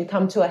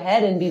come to a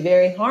head and be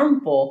very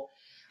harmful.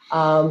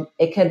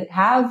 It could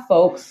have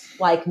folks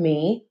like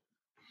me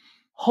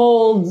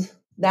hold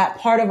that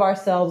part of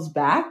ourselves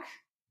back,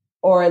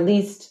 or at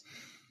least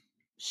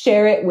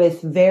share it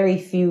with very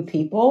few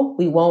people.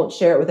 We won't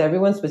share it with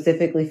everyone,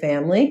 specifically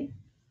family,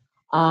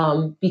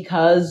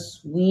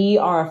 because we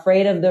are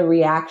afraid of the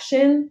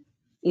reaction.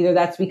 Either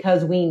that's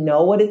because we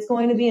know what it's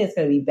going to be and it's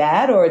going to be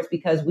bad, or it's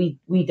because we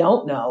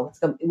don't know.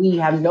 We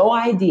have no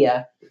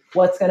idea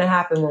what's going to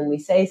happen when we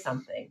say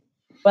something.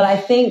 But I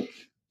think,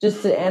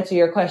 just to answer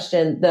your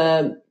question,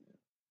 the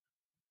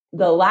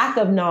lack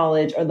of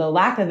knowledge or the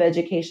lack of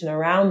education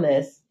around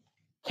this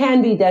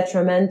can be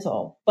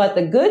detrimental. But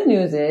the good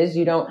news is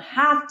you don't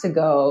have to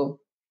go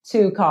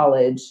to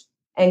college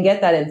and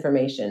get that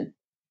information,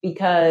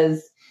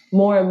 because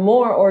more and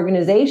more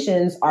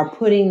organizations are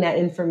putting that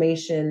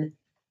information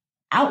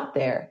out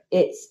there.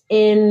 It's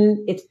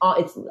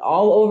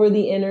all over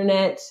the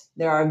internet.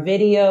 There are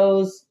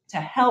videos to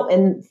help.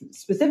 And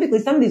specifically,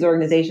 some of these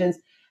organizations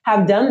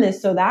have done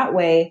this so that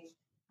way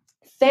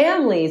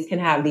families can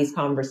have these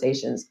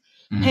conversations.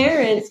 Mm-hmm.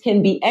 Parents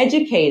can be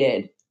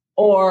educated,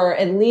 or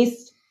at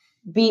least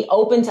be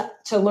open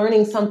to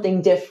learning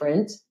something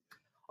different,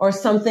 or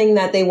something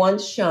that they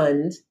once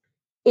shunned,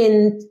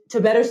 to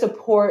better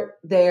support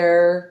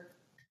their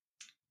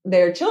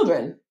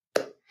children.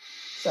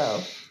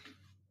 So,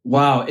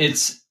 wow,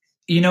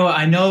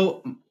 I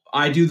know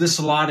I do this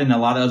a lot, and a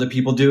lot of other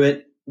people do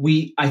it.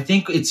 I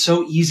think it's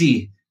so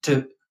easy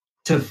to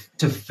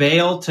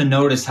fail to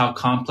notice how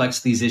complex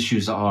these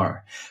issues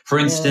are. For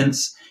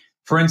instance,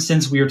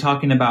 we were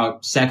talking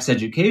about sex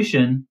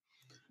education,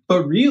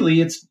 but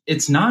really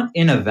it's not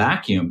in a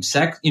vacuum.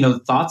 Sex,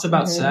 thoughts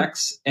about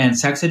sex and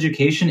sex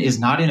education is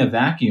not in a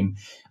vacuum.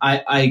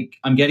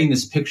 I'm getting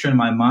this picture in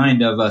my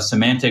mind of a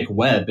semantic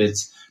web.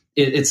 It's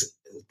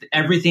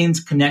everything's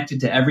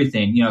connected to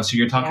everything. So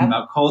you're talking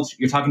about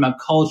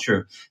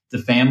culture, the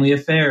family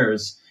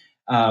affairs,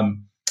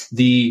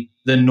 the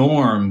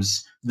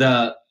norms,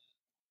 the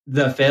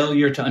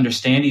failure to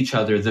understand each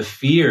other, the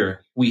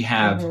fear we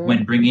have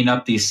when bringing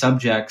up these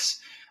subjects,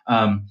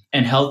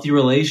 and healthy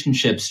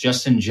relationships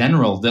just in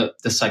general,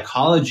 the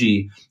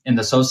psychology and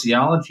the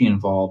sociology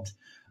involved.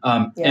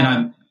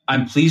 And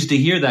I'm pleased to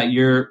hear that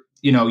your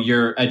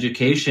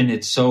education,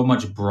 it's so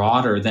much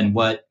broader than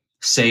what,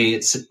 say,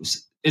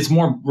 it's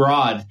more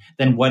broad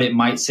than what it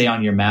might say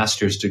on your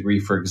master's degree,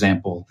 for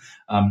example.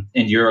 And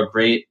you're a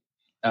great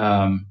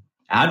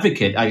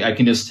advocate. I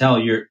can just tell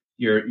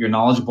you're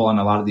knowledgeable on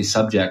a lot of these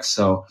subjects.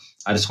 So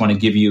I just want to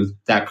give you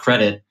that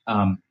credit.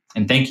 And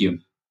thank you.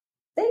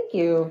 Thank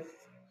you.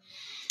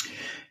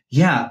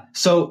 Yeah.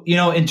 So,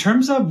 in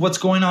terms of what's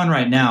going on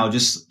right now,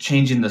 just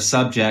changing the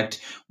subject,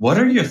 what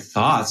are your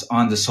thoughts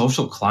on the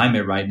social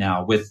climate right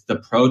now with the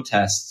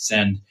protests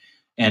and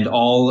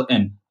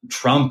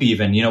Trump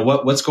even?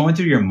 What's going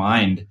through your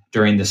mind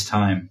during this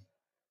time?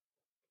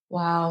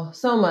 Wow,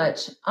 so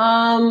much.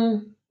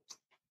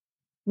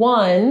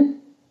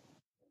 One,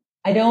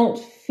 I don't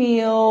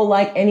feel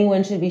like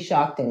anyone should be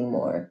shocked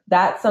anymore.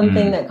 That's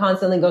something that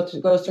constantly goes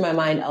through my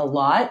mind a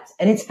lot.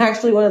 And it's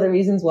actually one of the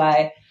reasons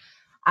why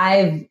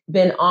I've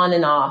been on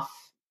and off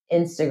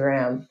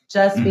Instagram,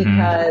 just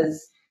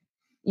because,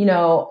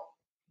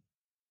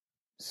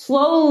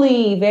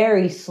 slowly,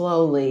 very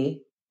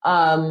slowly,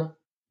 and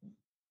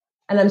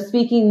I'm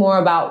speaking more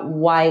about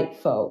white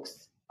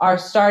folks, are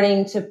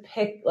starting to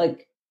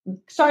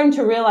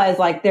realize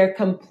like their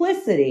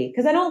complicity.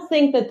 Because I don't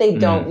think that they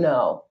don't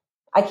know.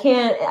 I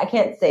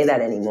can't say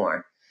that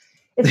anymore.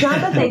 It's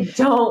not that they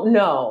don't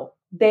know.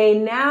 They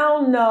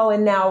now know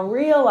and now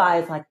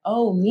realize like,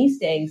 oh, me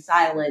staying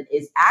silent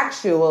is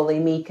actually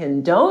me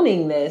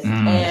condoning this.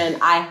 And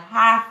I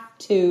have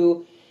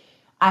to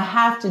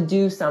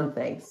do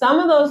something.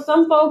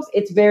 Some folks,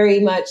 it's very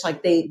much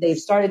like they've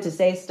started to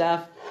say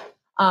stuff.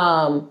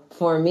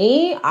 For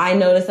me, I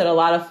noticed that a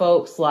lot of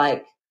folks,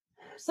 like,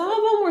 some of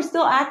them were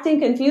still acting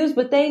confused,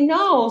 but they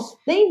know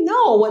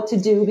what to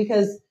do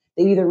because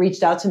they either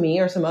reached out to me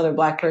or some other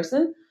Black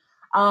person,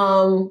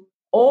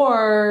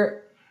 or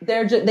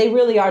they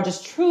really are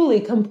just truly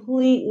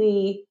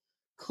completely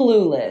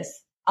clueless.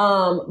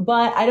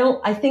 But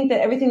I think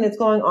that everything that's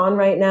going on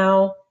right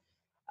now,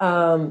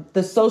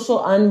 the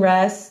social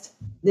unrest,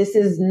 this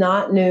is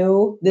not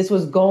new. This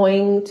was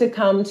going to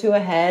come to a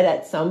head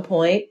at some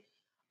point.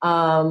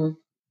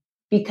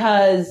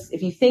 Because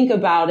if you think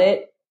about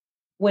it,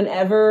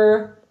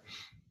 whenever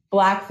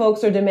Black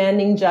folks are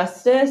demanding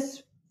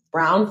justice,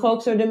 brown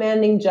folks are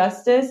demanding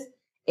justice,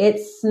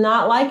 it's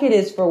not like it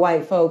is for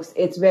white folks.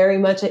 It's very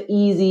much an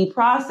easy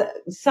process.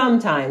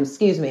 Sometimes,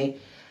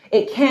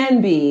 it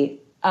can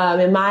be,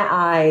 in my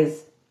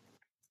eyes,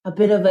 a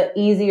bit of an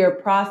easier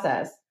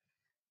process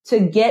to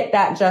get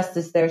that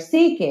justice they're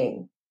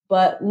seeking.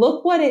 But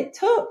look what it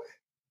took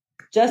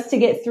just to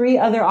get 3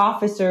 other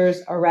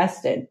officers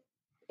arrested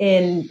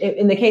in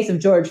the case of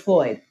George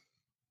Floyd.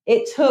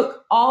 It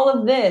took all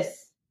of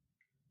this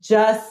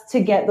just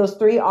to get those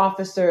three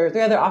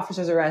other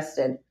officers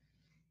arrested.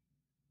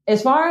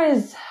 As far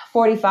as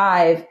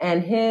 45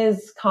 and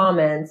his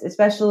comments,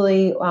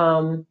 especially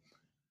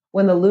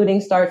when the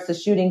looting starts, the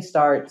shooting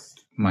starts.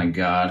 My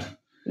God.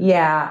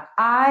 Yeah,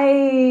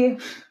 he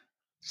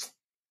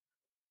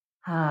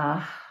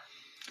knows.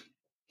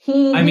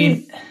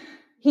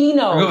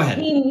 Go ahead.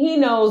 He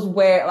knows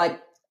where,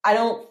 like, I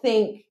don't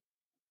think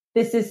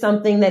this is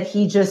something that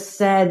he just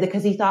said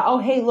because he thought, oh,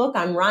 hey, look,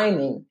 I'm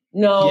rhyming.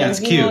 No, yeah, it's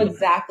you cute. know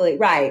exactly,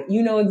 right.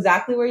 You know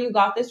exactly where you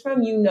got this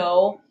from. You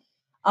know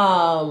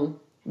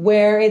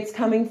where it's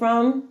coming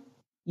from.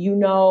 You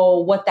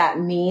know what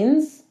that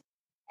means.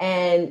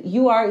 And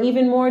you are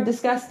even more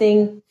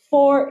disgusting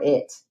for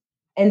it.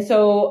 And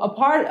so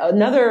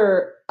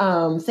another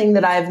thing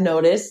that I've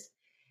noticed,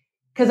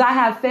 because I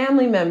have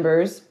family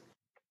members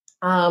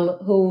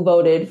who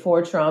voted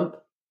for Trump,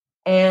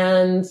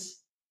 and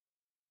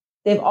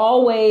they've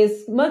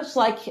always, much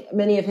like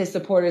many of his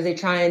supporters, they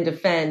try and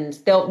defend.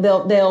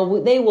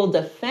 They will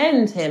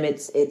defend him.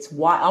 It's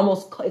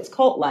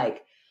cult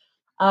like.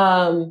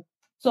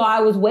 So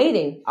I was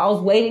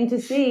waiting to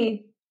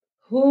see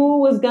who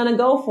was gonna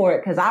go for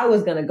it because I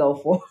was gonna go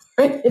for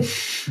it.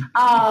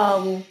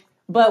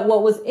 But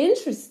what was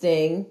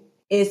interesting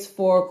is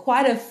for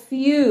quite a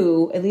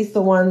few, at least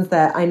the ones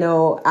that I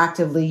know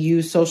actively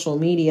use social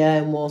media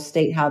and will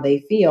state how they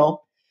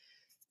feel,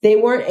 they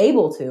weren't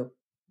able to.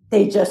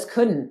 They just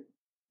couldn't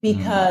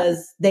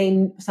because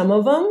some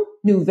of them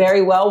knew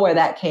very well where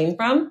that came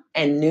from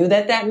and knew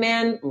that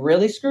man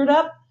really screwed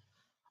up,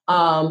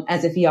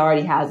 as if he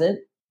already hasn't.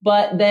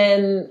 But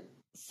then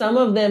some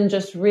of them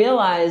just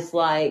realized,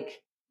 like,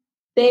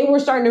 they were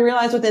starting to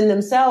realize within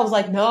themselves,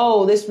 like,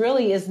 no, this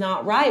really is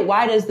not right.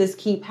 Why does this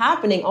keep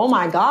happening? Oh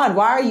my God,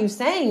 why are you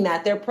saying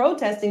that? They're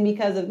protesting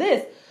because of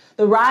this.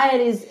 The riot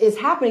is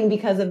happening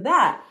because of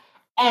that.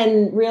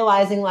 And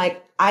realizing,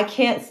 like, I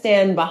can't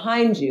stand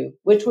behind you,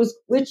 which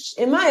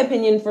in my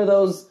opinion, for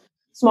those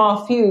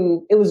small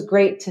few, it was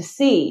great to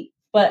see.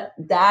 But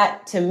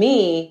that to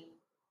me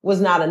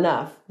was not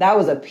enough. That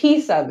was a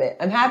piece of it.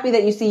 I'm happy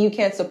that you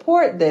can't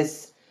support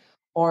this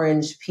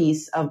orange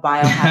piece of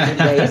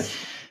biohazard waste.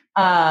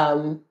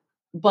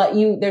 But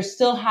there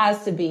still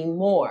has to be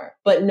more,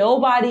 but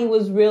nobody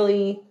was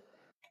really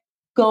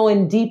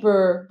going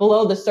deeper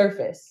below the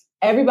surface.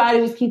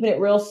 Everybody was keeping it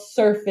real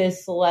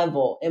surface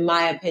level, in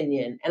my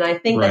opinion. And I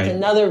think that's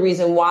another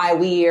reason why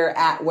we are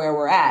at where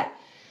we're at.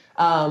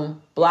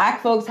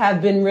 Black folks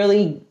have been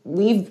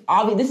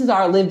this is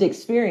our lived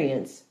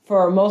experience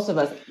for most of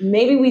us.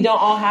 Maybe we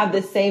don't all have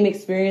the same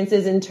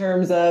experiences in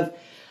terms of,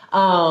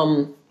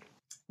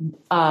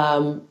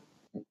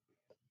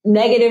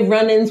 negative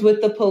run-ins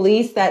with the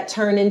police that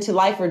turn into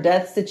life or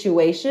death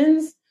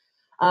situations.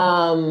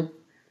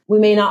 We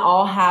may not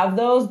all have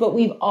those, but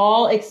we've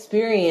all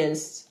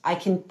experienced, I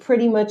can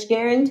pretty much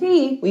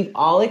guarantee, we've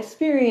all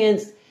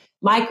experienced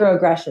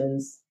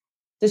microaggressions,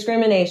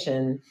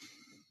 discrimination.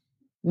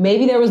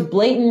 Maybe there was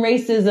blatant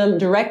racism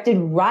directed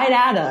right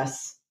at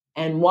us,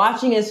 and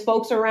watching as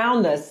folks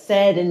around us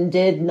said and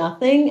did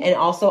nothing, and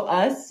also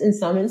us in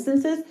some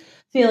instances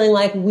feeling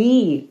like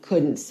we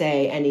couldn't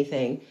say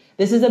anything.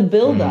 This is a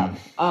buildup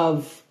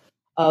of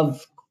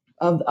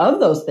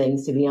those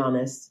things, to be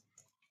honest.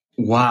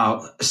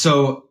 Wow.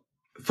 So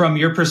from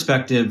your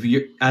perspective,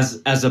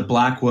 as a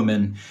Black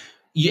woman,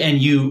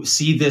 you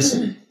see this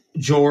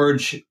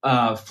George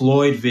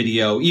Floyd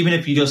video, even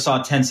if you just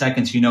saw 10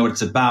 seconds, you know what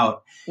it's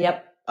about.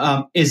 Yep.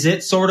 Is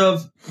it sort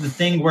of the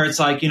thing where it's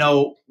like,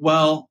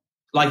 well,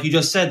 like you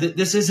just said, that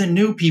this isn't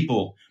new,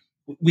 people.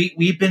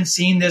 We've been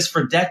seeing this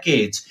for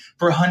decades,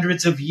 for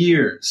hundreds of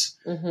years.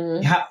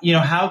 Mm-hmm.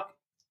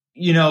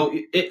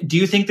 Do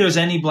you think there's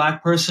any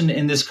Black person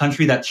in this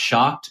country that's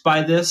shocked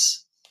by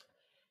this?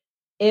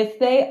 If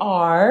they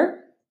are,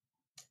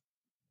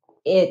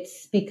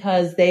 it's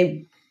because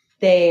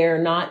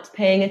they're not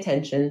paying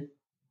attention,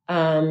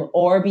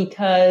 or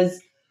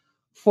because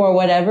for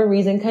whatever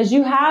reason, because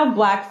you have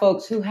Black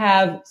folks who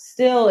have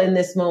still in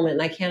this moment,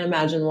 and I can't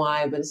imagine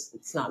why, but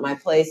it's not my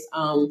place,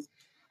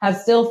 have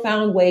still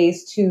found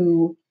ways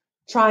to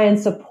try and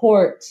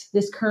support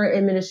this current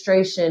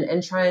administration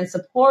and try and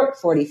support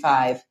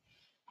 45.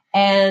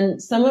 And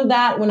some of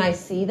that, when I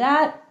see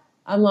that,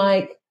 I'm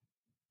like,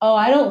 oh,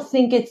 I don't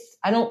think that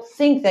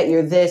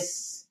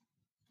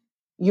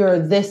you're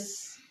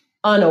this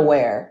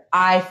unaware.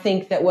 I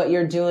think that what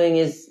you're doing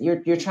is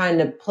you're trying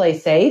to play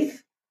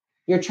safe.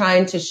 You're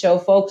trying to show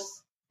folks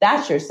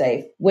that you're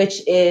safe,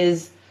 which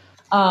is,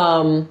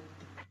 that's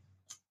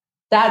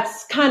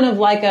kind of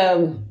like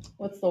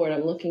what's the word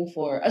I'm looking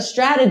for? A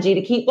strategy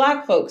to keep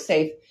Black folks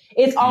safe.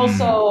 It's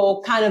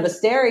also kind of a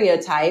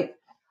stereotype,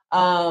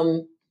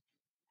 the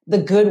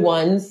good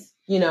ones,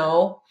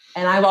 and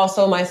I've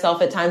also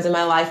myself at times in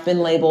my life been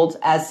labeled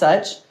as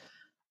such.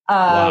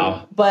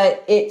 Wow.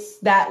 But it's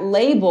that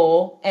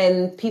label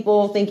and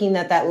people thinking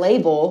that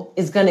label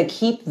is going to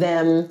keep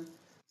them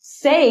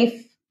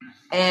safe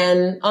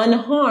and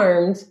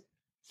unharmed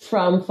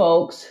from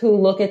folks who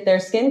look at their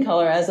skin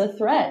color as a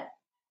threat.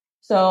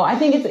 So I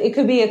think it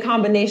could be a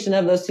combination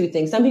of those two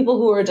things. Some people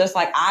who are just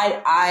like,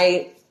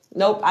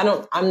 nope,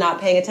 I'm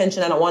not paying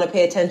attention. I don't want to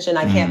pay attention.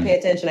 I can't pay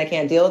attention. I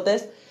can't deal with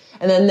this.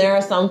 And then there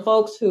are some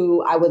folks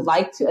who I would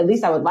like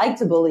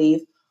to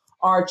believe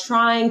are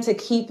trying to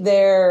keep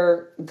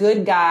their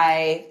good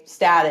guy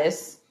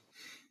status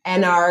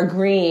and are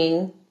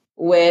agreeing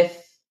with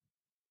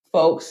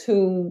folks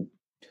who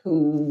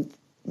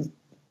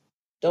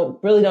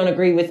don't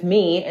agree with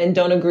me and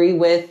don't agree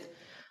with,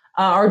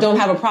 or don't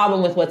have a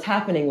problem with what's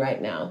happening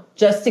right now,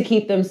 just to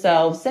keep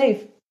themselves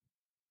safe.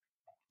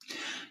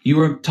 You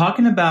were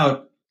talking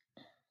about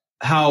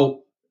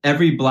how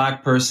every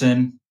Black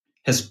person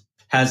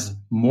has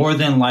more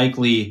than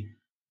likely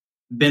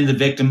been the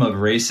victim of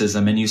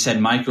racism, and you said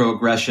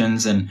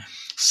microaggressions and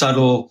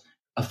subtle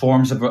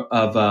forms of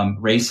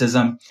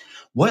racism.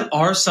 What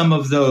are some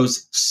of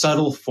those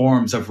subtle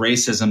forms of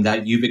racism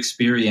that you've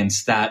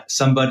experienced that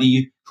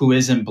somebody who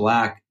isn't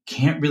Black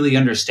can't really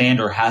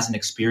understand or hasn't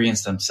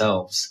experienced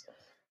themselves?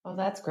 Oh,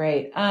 that's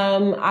great.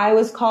 I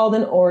was called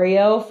an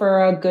Oreo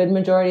for a good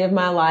majority of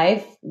my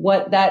life.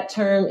 What that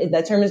term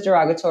is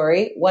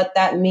derogatory. What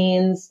that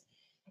means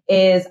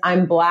is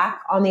I'm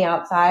Black on the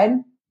outside.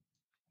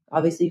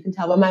 Obviously you can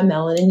tell by my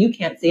melanin. You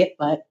can't see it,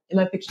 but in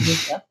my pictures and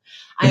stuff,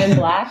 I am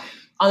Black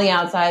on the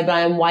outside, but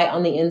I am white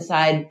on the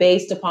inside,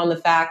 based upon the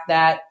fact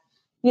that,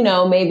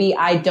 maybe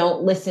I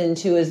don't listen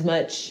to as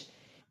much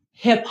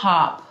hip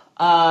hop,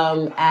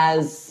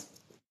 as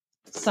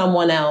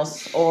someone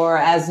else, or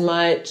as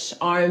much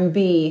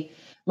R&B.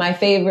 My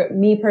favorite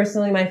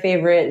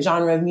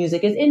genre of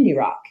music is indie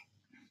rock.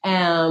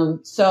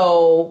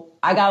 So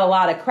I got a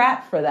lot of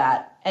crap for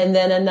that. And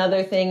then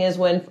another thing is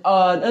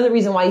another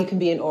reason why you can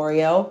be an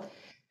Oreo,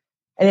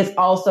 and it's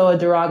also a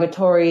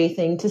derogatory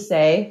thing to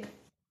say.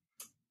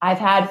 I've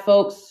had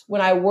folks,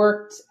 when I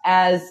worked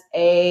as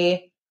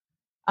a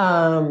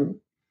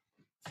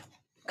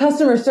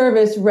customer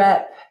service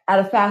rep at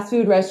a fast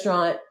food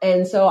restaurant,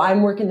 and so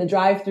I'm working the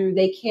drive-through,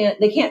 they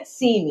can't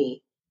see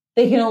me.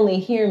 They can only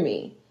hear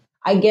me.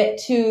 They get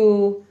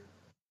to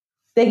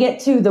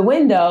the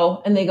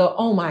window and they go,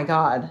 "Oh my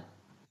God."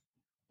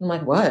 I'm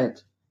like,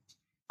 "What?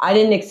 I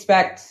didn't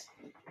expect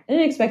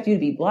you to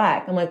be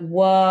Black." I'm like,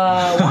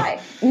 "Why?"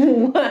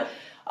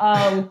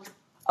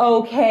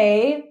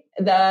 Okay.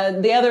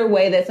 The other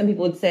way that some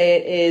people would say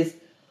it is,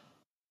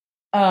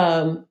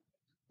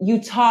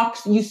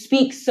 you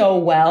speak so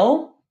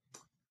well.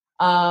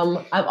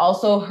 I've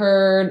also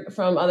heard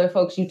from other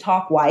folks, you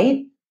talk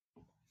white,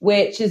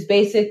 which is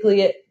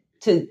basically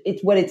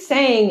what it's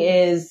saying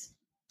is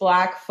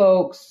Black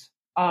folks,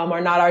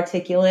 are not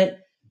articulate.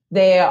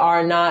 They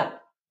are not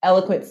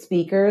eloquent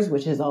speakers,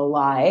 which is a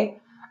lie.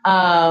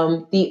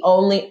 The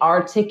only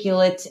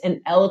articulate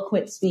and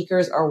eloquent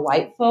speakers are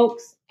white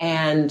folks.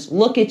 And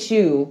look at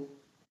you,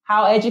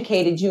 how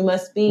educated you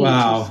must be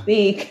to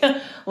speak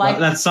like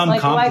that's some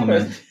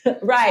compliment.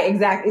 Right,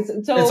 exactly.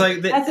 So it's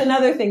like that's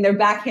another thing. They're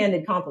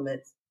backhanded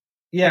compliments.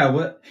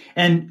 Yeah.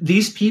 And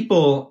these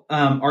people,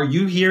 are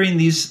you hearing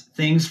these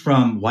things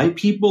from white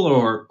people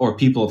or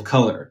people of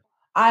color?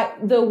 I've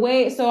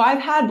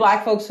had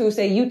Black folks who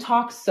say, "You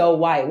talk so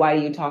white. Why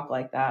do you talk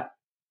like that?"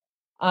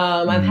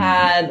 I've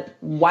had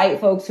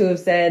white folks who have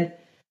said,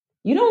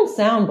 "You don't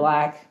sound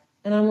Black."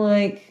 And I'm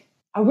like,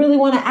 I really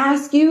want to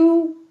ask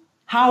you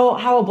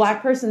how a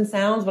Black person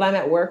sounds, but I'm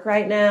at work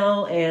right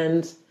now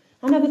and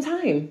I don't have the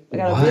time. I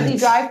got a busy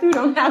drive-through,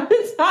 don't have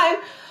the time.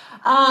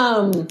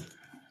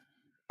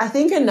 I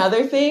think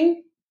another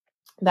thing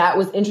that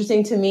was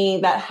interesting to me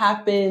that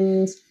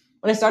happened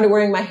when I started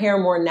wearing my hair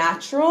more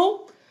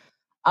natural,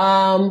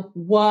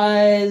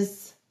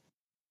 was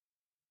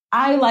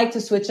I like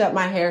to switch up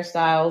my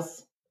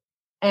hairstyles.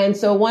 And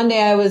so one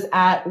day I was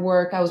at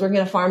work, I was working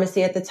at a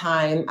pharmacy at the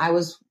time.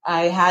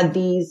 I had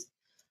these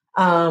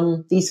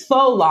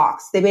faux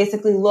locks. They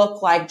basically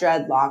look like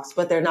dreadlocks,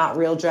 but they're not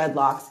real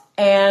dreadlocks.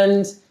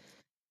 And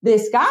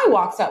this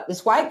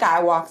white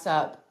guy walks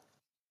up,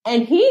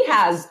 and he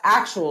has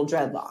actual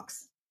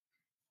dreadlocks.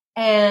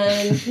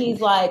 And he's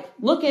like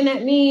looking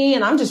at me,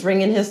 and I'm just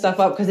ringing his stuff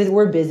up because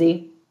we're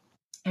busy.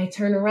 I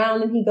turn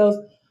around and he goes,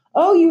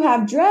 "Oh, you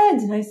have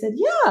dreads?" And I said,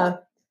 "Yeah."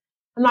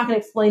 I'm not going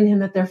to explain to him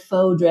that they're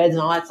faux dreads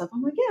and all that stuff.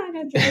 I'm like, "Yeah, I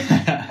got dreads."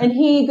 And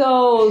he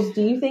goes,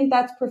 "Do you think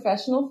that's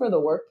professional for the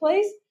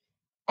workplace?"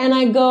 And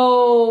I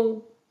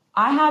go,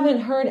 "I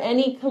haven't heard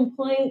any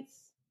complaints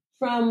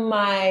from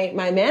my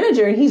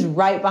manager." And he's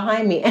right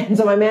behind me. And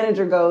so my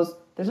manager goes,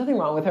 "There's nothing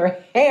wrong with her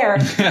hair."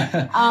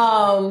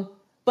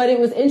 But it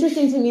was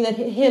interesting to me that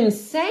him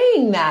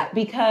saying that,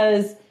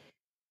 because,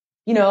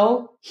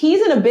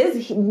 he's in a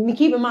business.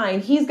 Keep in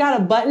mind, he's got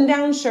a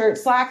button-down shirt,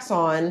 slacks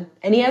on,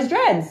 and he has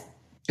dreads.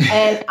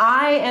 And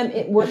I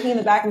am working in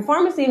the back of the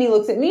pharmacy, and he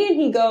looks at me and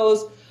he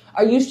goes,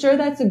 "Are you sure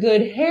that's a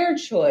good hair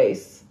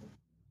choice?"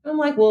 I'm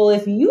like, "Well,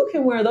 if you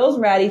can wear those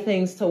ratty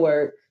things to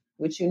work,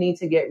 which you need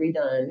to get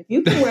redone, if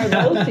you can wear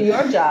those to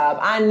your job,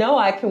 I know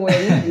I can wear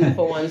these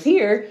beautiful ones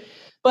here."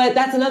 But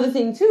that's another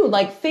thing too,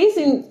 like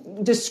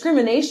facing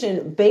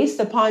discrimination based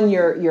upon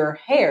your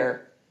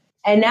hair,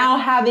 and now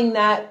having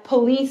that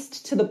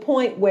policed to the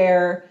point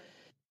where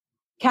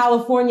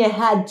California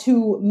had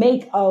to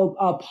make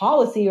a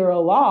policy or a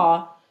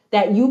law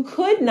that you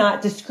could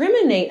not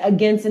discriminate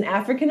against an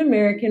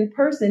African-American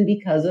person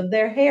because of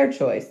their hair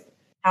choice,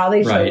 how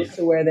they chose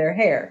to wear their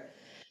hair.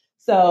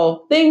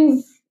 So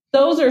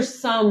those are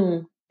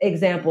some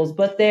examples,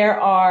 but there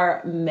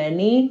are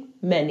many,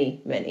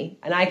 many, many.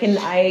 And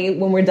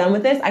when we're done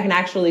with this, I can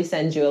actually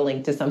send you a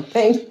link to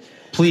something.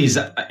 Please,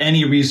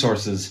 any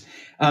resources.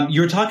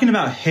 You're talking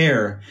about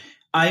hair.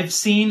 I've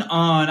seen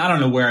I don't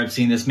know where I've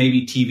seen this,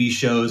 maybe TV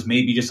shows,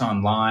 maybe just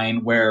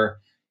online, where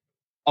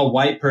a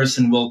white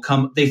person will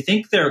come, they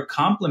think they're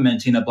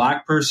complimenting a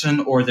black person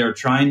or they're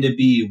trying to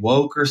be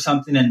woke or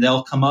something, and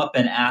they'll come up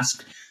and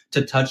ask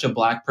to touch a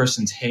black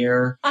person's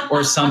hair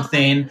or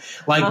something.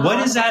 Like, what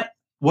is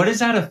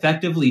that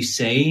effectively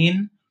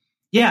saying?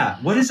 Yeah,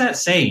 what is that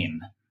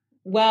saying?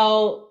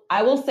 Well,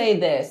 I will say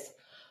this.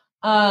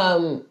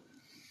 I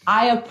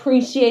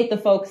appreciate the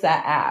folks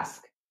that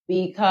ask,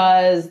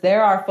 because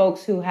there are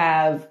folks who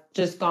have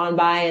just gone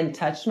by and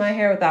touched my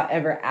hair without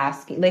ever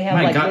asking. They have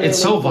my God,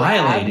 it's so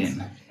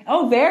violating.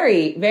 Oh,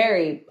 very,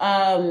 very.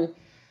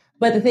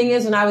 But the thing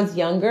is, when I was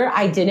younger,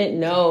 I didn't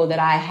know that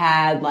I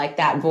had like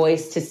that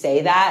voice to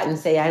say that and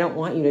say, I don't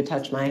want you to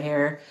touch my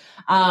hair.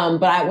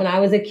 But when I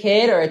was a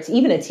kid or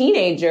even a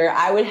teenager,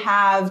 I would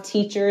have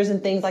teachers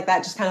and things like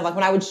that, just kind of like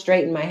when I would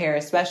straighten my hair,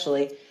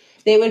 especially,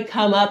 they would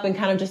come up and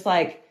kind of just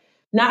like,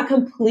 not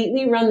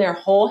completely run their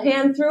whole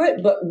hand through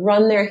it, but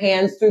run their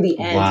hands through the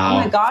ends. Wow. Oh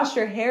my gosh,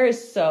 your hair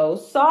is so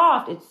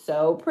soft. It's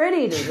so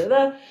pretty.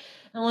 Da-da-da.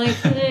 I'm like,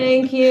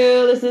 thank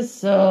you. This is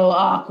so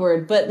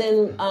awkward. But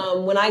then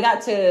when I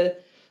got to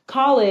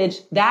college,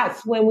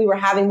 that's when we were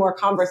having more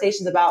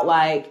conversations about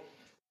like,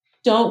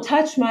 don't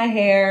touch my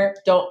hair.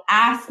 Don't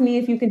ask me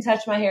if you can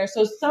touch my hair.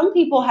 So some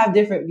people have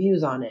different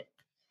views on it.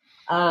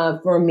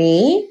 For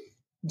me,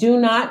 do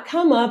not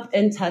come up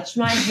and touch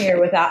my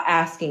hair without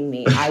asking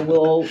me.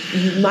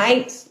 You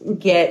might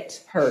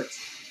get hurt.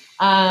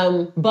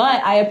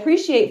 But I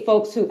appreciate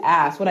folks who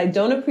ask. What I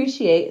don't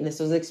appreciate, and this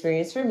was an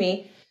experience for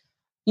me,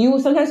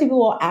 sometimes people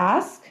will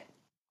ask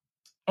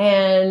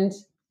and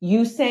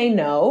you say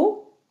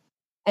no,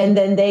 and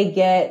then they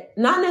get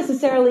not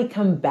necessarily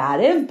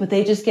combative, but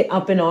they just get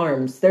up in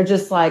arms. They're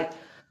just like,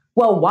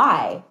 well,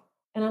 why?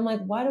 And I'm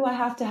like, why do I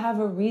have to have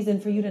a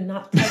reason for you to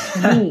not touch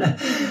me?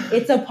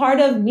 It's a part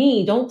of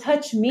me. Don't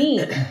touch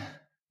me.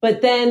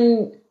 But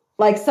then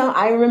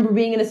I remember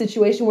being in a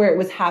situation where it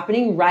was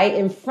happening right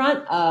in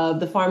front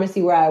of the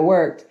pharmacy where I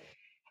worked.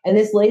 And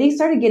this lady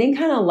started getting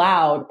kind of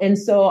loud. And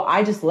so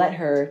I just let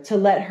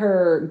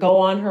her go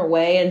on her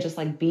way and just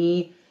like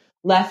be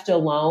left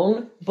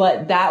alone.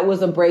 But that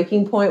was a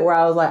breaking point where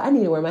I was like, I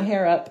need to wear my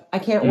hair up. I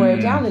can't wear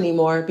it down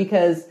anymore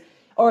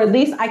or at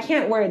least I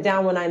can't wear it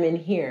down when I'm in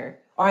here.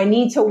 Or I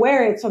need to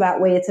wear it so that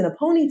way it's in a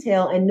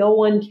ponytail and no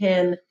one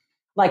can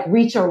like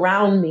reach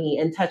around me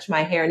and touch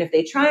my hair. And if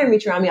they try and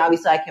reach around me,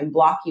 obviously I can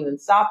block you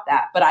and stop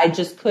that. But I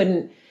just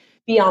couldn't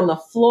be on the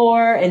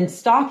floor and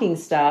stalking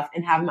stuff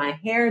and have my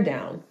hair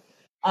down.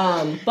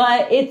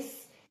 But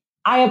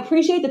I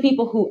appreciate the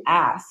people who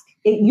ask.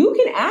 You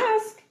can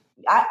ask.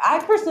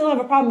 I personally don't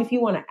have a problem if you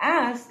want to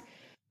ask,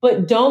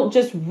 but don't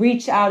just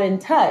reach out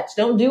and touch.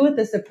 Don't do what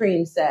the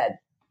Supreme said.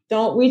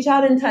 Don't reach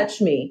out and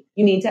touch me.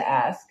 You need to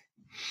ask.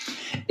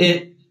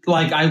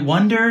 I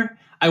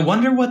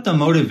wonder what the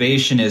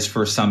motivation is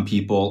for some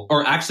people,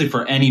 or actually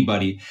for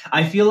anybody.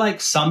 I feel like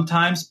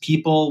sometimes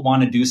people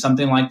want to do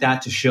something like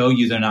that to show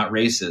you they're not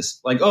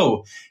racist. Like,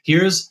 oh,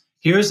 here's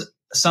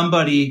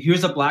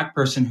a black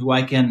person who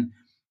I can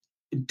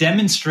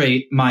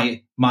demonstrate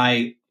my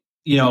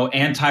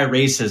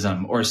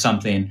anti-racism or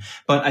something.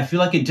 But I feel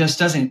like it just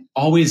doesn't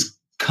always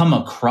come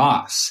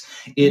across.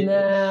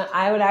 Nah,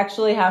 I would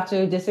actually have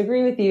to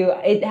disagree with you.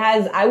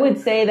 I would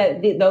say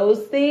that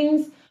those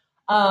things,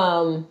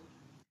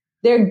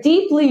 they're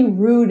deeply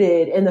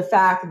rooted in the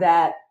fact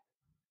that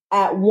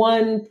at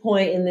one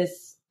point in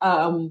this,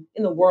 in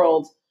the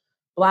world,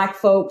 Black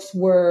folks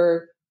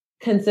were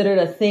considered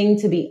a thing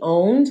to be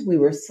owned. We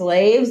were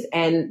slaves,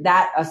 and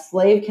that a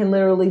slave can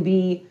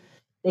literally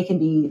they can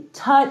be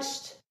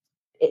touched.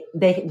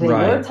 They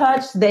were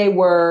touched, they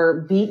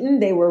were beaten,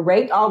 they were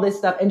raped, all this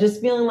stuff, and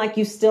just feeling like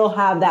you still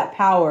have that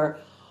power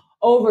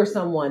over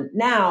someone.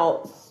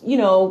 Now,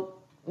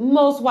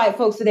 most white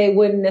folks today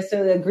wouldn't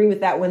necessarily agree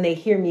with that when they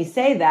hear me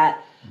say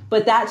that,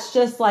 but that's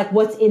just like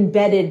what's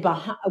ingrained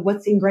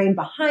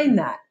behind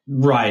that.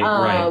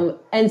 Right.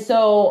 And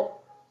so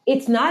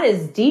it's not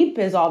as deep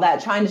as all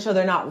that, trying to show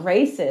they're not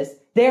racist.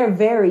 They're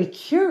very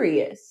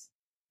curious.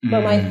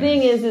 But my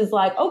thing is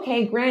like,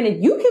 okay,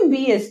 granted, you can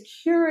be as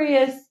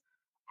curious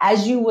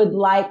as you would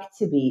like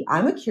to be.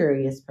 I'm a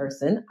curious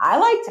person. I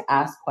like to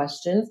ask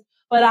questions,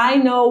 but I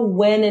know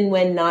when and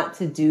when not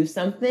to do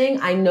something.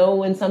 I know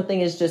when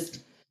something is just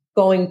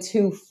going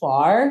too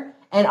far.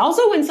 And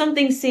also when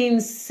something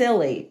seems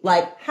silly.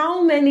 Like,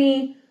 how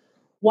many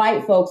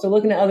white folks are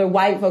looking at other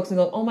white folks and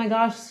go, oh my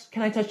gosh,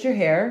 can I touch your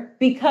hair?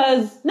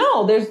 Because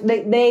no,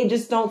 they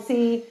just don't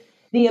see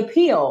the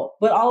appeal.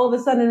 But all of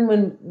a sudden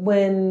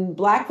when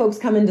Black folks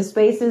come into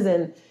spaces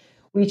and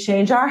We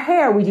change our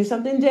hair. We do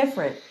something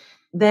different.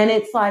 Then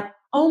it's like,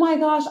 oh my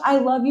gosh, I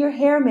love your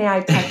hair. May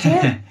I touch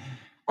it?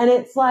 And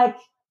it's like,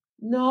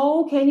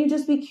 no, can you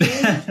just be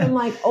curious from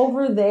like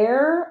over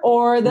there?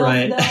 Or they'll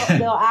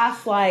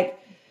ask like,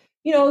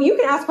 you know, you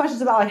can ask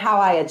questions about like how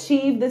I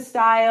achieve this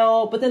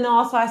style, but then they'll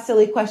also ask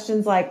silly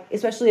questions like,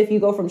 especially if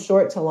you go from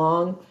short to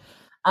long.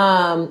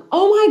 Oh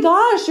my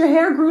gosh, your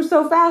hair grew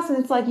so fast. And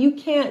it's like, you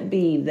can't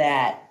be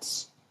that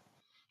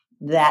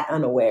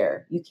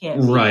unaware. You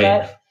can't be. Right.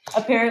 But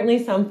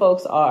apparently some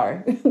folks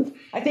are.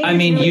 I think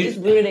it's really just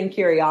rooted in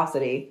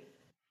curiosity.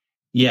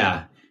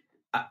 Yeah.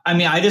 I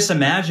mean, I just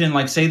imagine,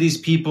 like, say these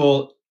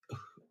people,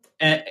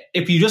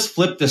 if you just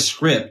flip the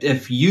script,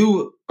 if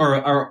you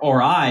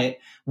or I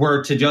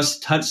were to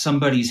just touch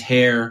somebody's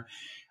hair,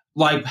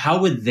 like, how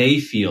would they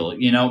feel?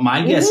 You know,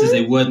 my guess is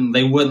they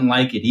wouldn't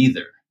like it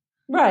either.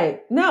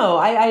 Right. No,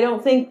 I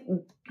don't think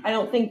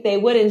they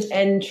would.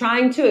 And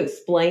trying to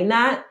explain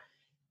that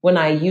when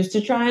I used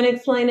to try and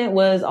explain it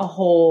was a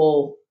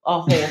whole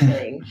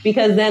thing,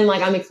 because then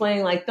like I'm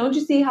explaining like, don't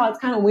you see how it's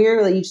kind of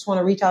weird? Like you just want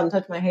to reach out and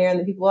touch my hair. And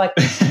then people are like,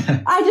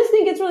 I just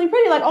think it's really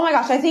pretty. Like, oh my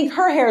gosh, I think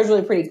her hair is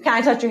really pretty. Can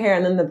I touch your hair?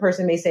 And then the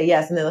person may say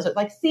yes. And then they'll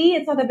like, see,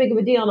 it's not that big of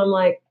a deal. And I'm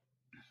like,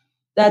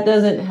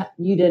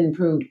 you didn't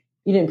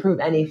prove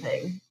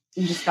anything.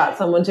 You just got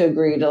someone to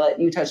agree to let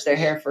you touch their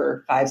hair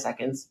for 5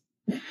 seconds.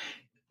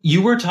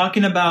 You were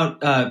talking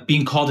about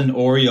being called an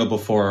Oreo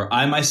before.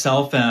 I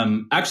myself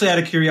am actually, out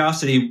of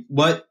curiosity,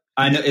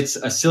 I know it's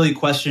a silly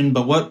question,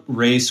 but what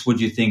race would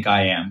you think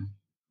I am?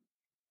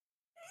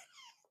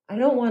 I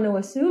don't want to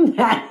assume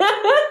that.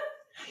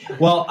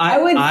 Well, I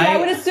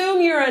would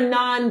assume you're a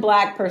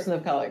non-Black person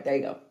of color. There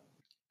you go.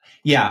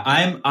 Yeah,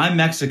 I'm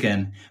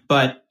Mexican,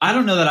 but I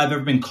don't know that I've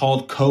ever been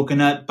called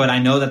coconut, but I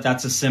know that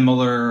that's a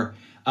similar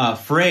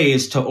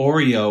phrase to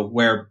Oreo,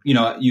 where, you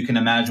know, you can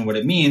imagine what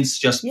it means,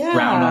 just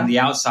brown on the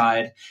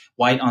outside,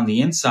 white on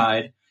the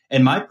inside.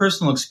 And my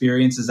personal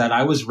experience is that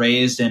I was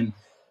raised in,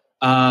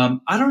 I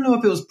don't know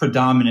if it was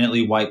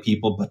predominantly white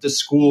people, but the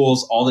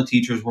schools, all the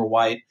teachers were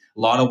white, a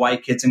lot of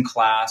white kids in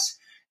class.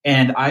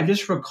 And I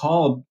just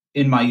recall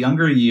in my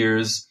younger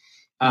years,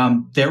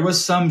 there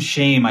was some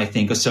shame, I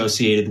think,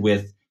 associated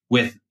with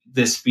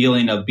this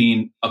feeling of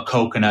being a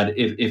coconut,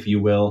 if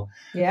you will.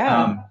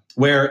 Yeah.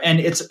 And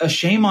it's a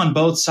shame on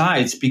both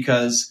sides,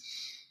 because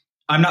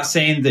I'm not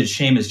saying that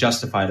shame is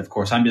justified, of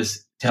course. I'm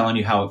just telling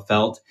you how it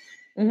felt.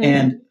 Mm-hmm.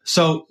 And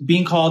so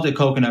being called a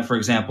coconut, for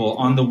example,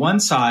 on the one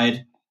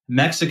side,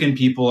 Mexican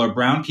people or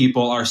brown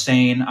people are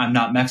saying I'm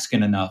not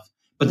Mexican enough.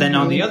 But then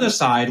on the other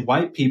side,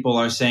 white people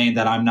are saying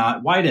that I'm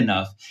not white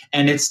enough.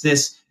 And it's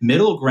this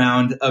middle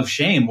ground of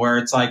shame where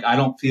it's like, I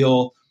don't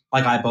feel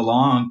like I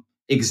belong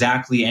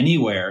exactly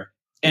anywhere.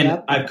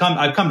 And I've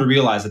come to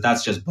realize that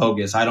that's just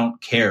bogus. I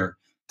don't care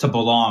to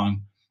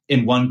belong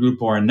in one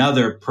group or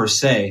another per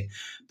se.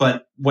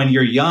 But when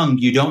you're young,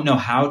 you don't know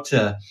how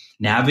to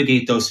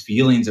navigate those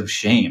feelings of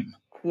shame.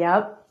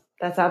 Yep.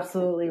 That's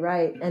absolutely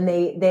right. And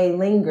they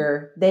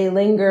linger. They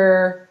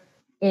linger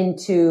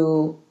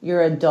into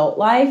your adult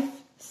life.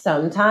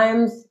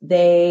 Sometimes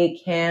they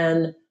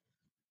can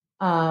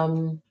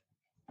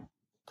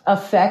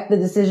affect the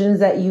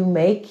decisions that you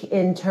make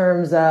in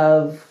terms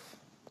of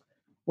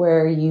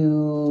where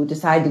you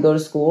decide to go to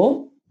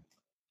school,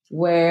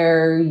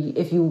 where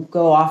if you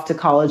go off to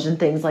college and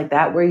things like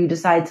that, where you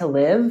decide to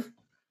live,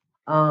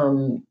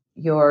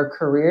 your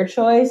career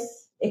choice.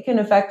 It can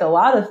affect a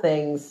lot of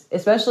things,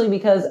 especially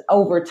because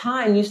over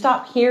time you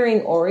stop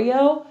hearing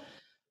Oreo,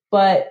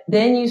 but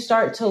then you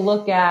start to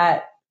look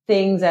at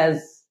things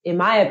as,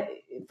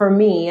 for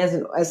me,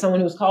 as someone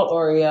who's called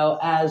Oreo,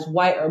 as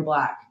white or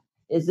Black.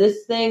 Is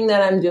this thing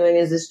that I'm doing,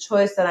 is this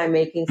choice that I'm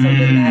making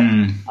something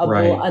that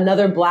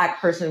another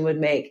Black person would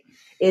make?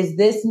 Is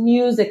this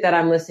music that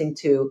I'm listening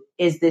to,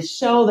 is this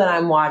show that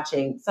I'm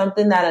watching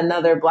something that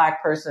another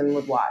Black person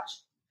would watch?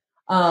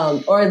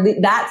 Or at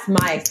least that's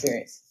my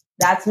experience.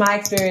 That's my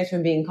experience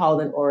from being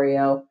called an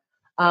Oreo.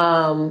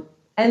 And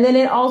then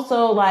it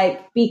also,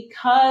 like,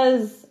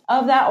 because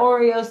of that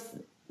Oreo,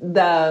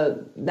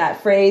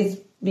 that phrase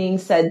being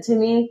said to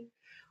me,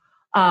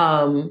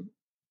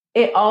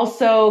 it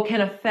also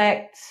can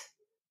affect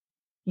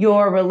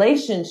your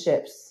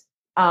relationships,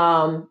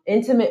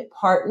 intimate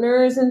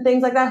partners and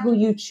things like that, who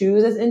you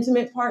choose as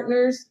intimate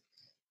partners,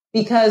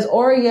 because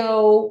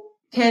Oreo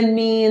can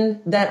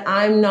mean that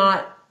I'm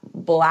not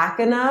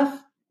Black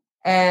enough.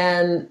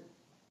 And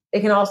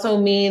it can also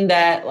mean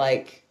that,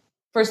 like,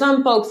 for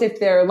some folks, if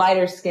they're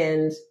lighter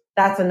skinned,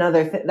 that's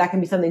another that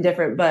can be something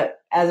different. But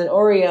as an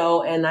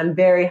Oreo, and I'm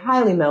very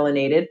highly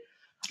melanated,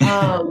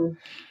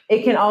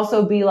 it can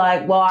also be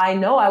like, well, I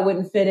know I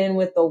wouldn't fit in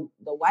with the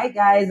white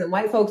guys and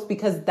white folks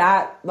because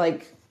that,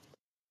 like,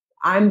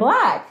 I'm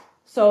Black.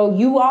 So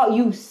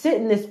you sit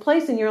in this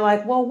place and you're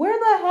like, well, where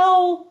the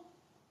hell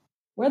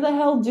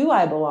do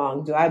I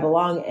belong? Do I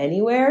belong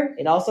anywhere?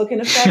 It also can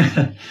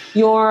affect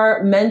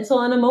your mental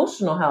and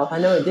emotional health. I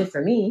know it did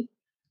for me.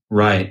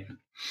 Right.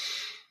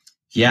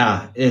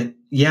 Yeah.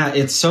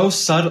 It's so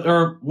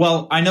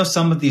subtle. I know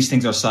some of these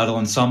things are subtle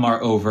and some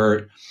are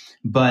overt,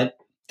 but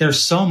there's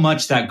so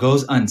much that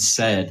goes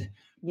unsaid,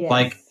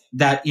 like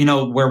Yes.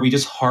 that, where we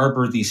just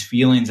harbor these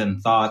feelings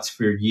and thoughts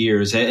for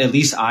years. At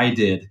least I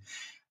did.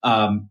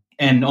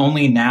 And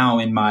only now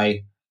in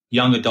my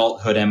young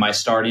adulthood am I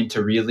starting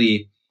to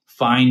really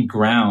find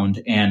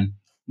ground and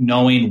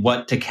knowing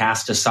what to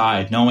cast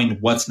aside, knowing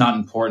what's not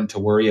important to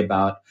worry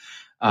about.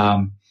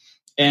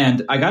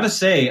 And I got to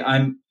say,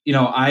 I'm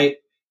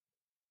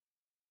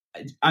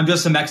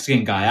just a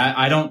Mexican guy.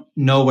 I don't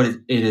know what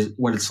it is,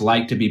 what it's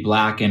like to be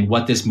black and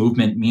what this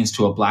movement means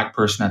to a black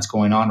person that's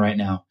going on right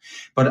now.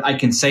 But I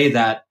can say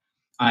that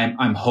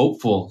I'm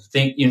hopeful.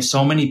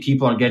 So many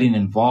people are getting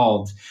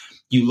involved.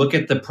 You look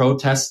at the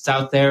protests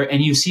out there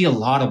and you see a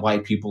lot of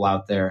white people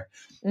out there.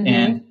 Mm-hmm.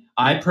 And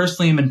I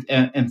personally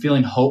am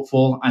feeling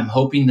hopeful. I'm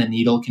hoping the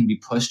needle can be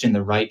pushed in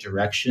the right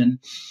direction.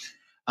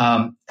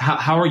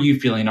 How are you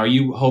feeling? Are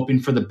you hoping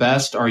for the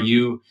best?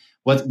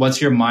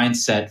 What's your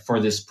mindset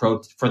for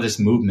this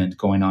movement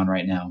going on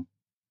right now?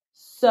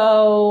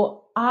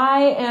 So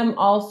I am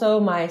also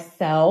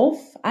myself.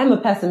 I'm a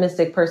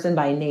pessimistic person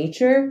by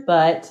nature,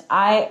 but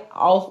I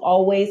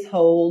always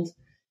hold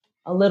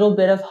a little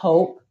bit of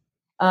hope.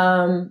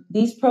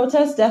 These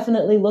protests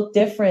definitely look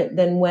different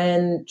than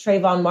when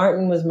Trayvon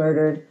Martin was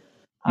murdered.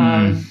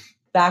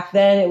 Back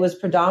then, it was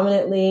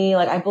predominantly,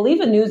 like, I believe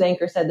a news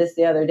anchor said this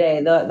the other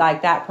day,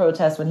 that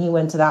protest when he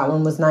went to that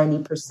one was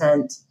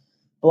 90%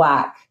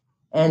 black.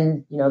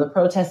 And, the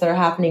protests that are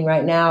happening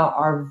right now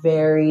are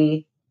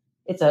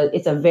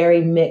it's a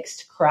very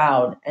mixed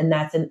crowd. And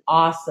that's an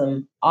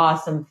awesome,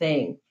 awesome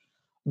thing.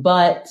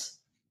 But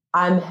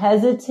I'm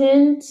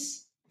hesitant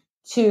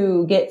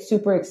to get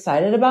super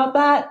excited about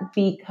that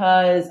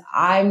because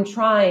I'm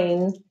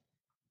trying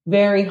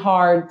very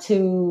hard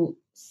to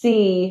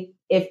see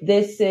if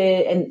this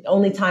is, and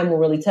only time will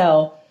really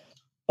tell,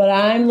 but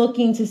I'm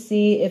looking to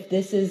see if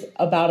this is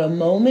about a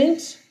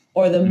moment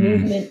or the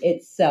movement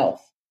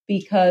itself,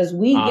 because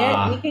we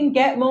can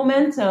get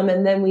momentum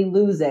and then we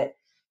lose it.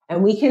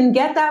 And we can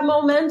get that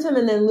momentum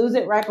and then lose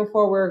it right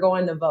before we're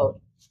going to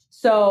vote.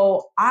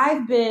 So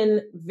I've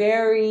been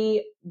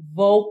very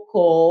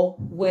vocal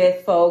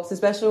with folks,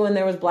 especially when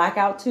there was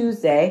Blackout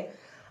Tuesday.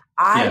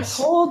 I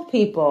told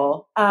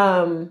people,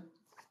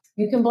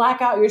 you can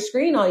black out your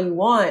screen all you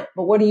want,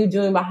 but what are you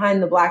doing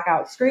behind the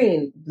blackout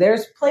screen?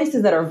 There's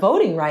places that are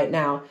voting right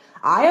now.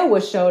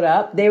 Iowa showed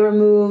up. They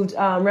removed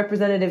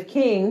Representative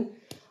King,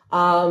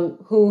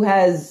 who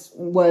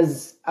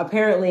was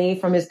apparently,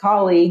 from his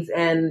colleagues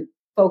and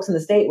folks in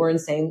the state,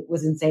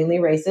 was insanely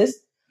racist.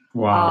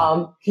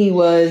 Wow. He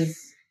was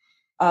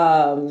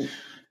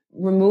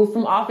removed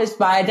from office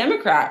by a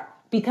Democrat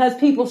because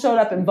people showed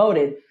up and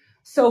voted.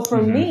 So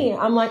for me,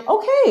 I'm like,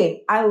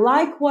 okay, I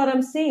like what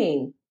I'm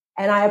seeing.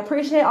 And I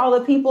appreciate all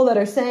the people that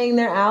are saying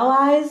they're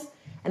allies.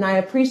 And I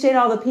appreciate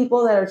all the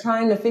people that are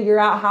trying to figure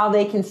out how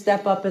they can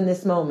step up in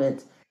this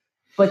moment.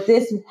 But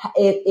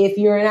if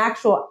you're an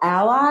actual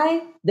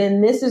ally,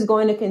 then this is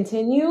going to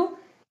continue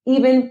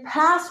even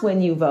past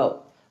when you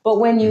vote. But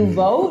when you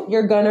vote,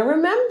 you're going to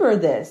remember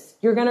this.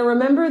 You're going to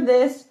remember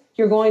this.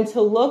 You're going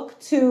to look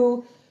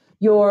to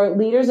your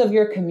leaders of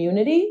your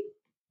community,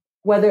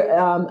 whether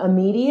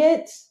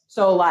immediate,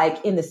 so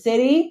like in the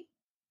city,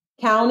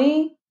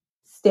 county,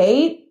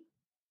 state,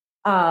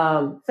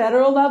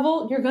 federal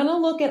level, you're going to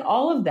look at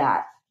all of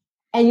that.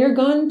 And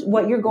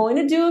what you're going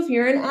to do if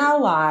you're an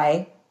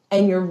ally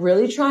and you're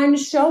really trying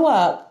to show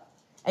up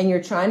and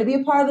you're trying to be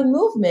a part of the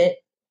movement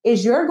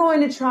is you're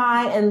going to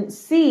try and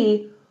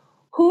see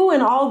who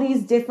in all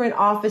these different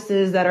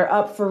offices that are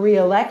up for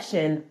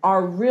re-election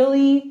are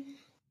really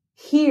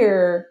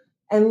here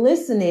and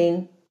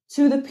listening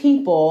to the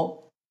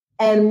people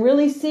and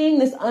really seeing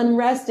this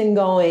unrest and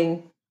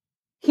going,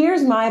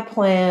 here's my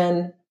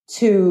plan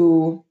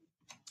to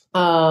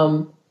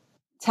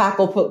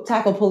tackle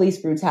police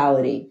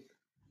brutality.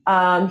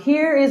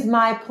 Here is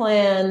my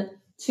plan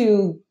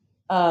to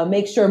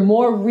make sure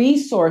more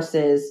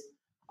resources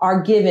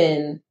are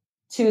given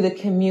to the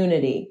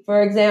community.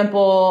 For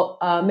example,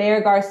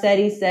 Mayor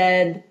Garcetti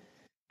said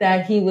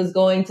that he was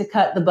going to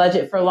cut the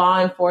budget for law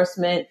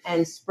enforcement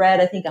and spread,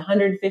 I think,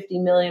 150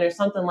 million or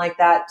something like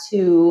that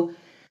to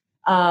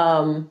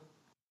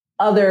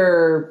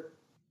other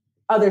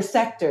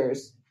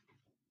sectors.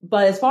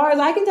 But as far as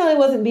I can tell, he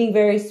wasn't being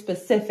very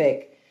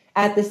specific.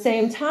 At the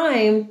same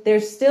time,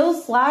 they're still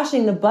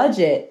slashing the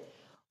budget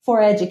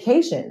for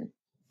education.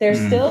 They're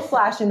still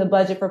slashing the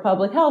budget for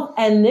public health.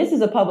 And this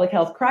is a public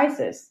health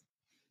crisis.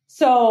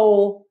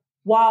 So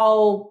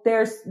while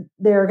they're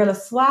going to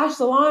slash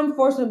the law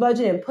enforcement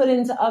budget and put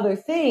into other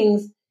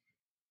things,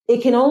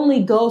 it can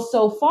only go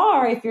so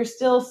far if you're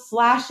still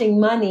slashing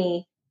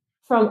money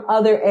from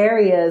other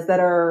areas that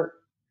are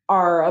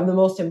of the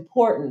most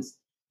importance.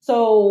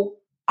 So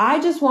I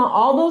just want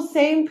all those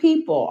same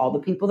people, all the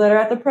people that are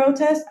at the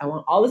protest, I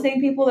want all the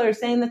same people that are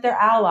saying that they're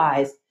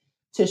allies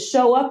to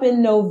show up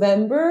in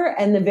November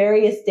and the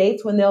various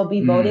dates when they'll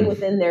be voting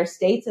within their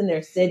states and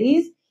their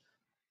cities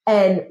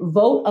and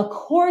vote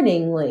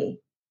accordingly.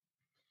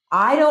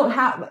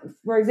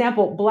 For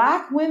example,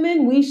 Black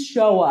women, we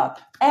show up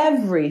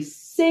every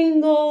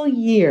single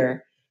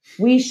year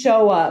we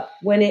show up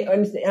not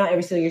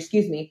every single year,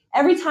 excuse me,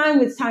 every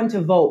time it's time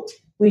to vote,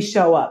 we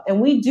show up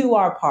and we do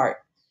our part.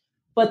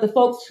 But the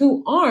folks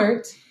who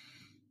aren't,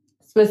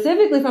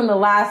 specifically from the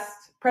last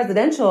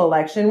presidential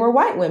election, were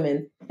white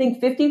women. I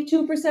think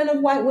 52%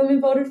 of white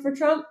women voted for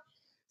Trump.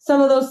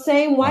 Some of those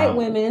same white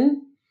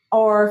women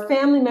or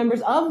family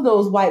members of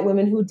those white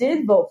women who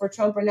did vote for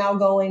Trump are now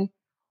going,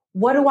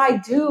 what do I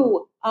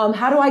do?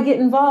 How do I get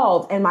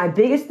involved? And my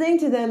biggest thing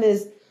to them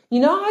is, you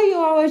know how you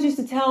always used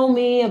to tell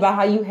me about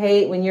how you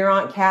hate when your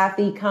Aunt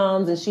Kathy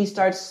comes and she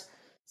starts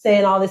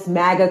saying all this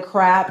MAGA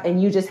crap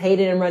and you just hate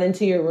it and run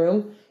into your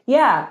room?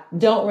 Yeah,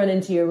 don't run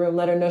into your room.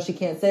 Let her know she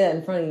can't say that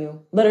in front of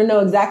you. Let her know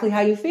exactly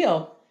how you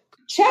feel.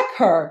 Check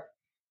her.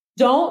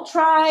 Don't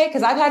try,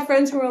 because I've had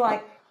friends who are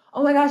like,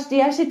 oh my gosh,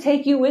 Dee, I should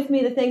take you with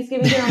me to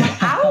Thanksgiving dinner. I'm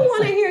like, I don't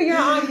want to hear your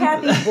Aunt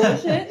Kathy's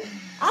bullshit.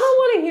 I don't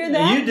want to hear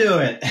that. You do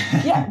it.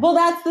 Yeah, well,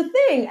 that's the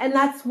thing. And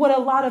that's what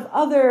a lot of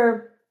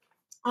other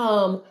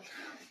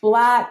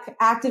Black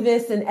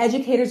activists and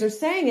educators are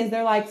saying is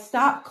they're like,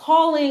 stop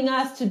calling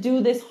us to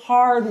do this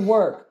hard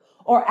work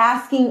or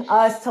asking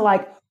us to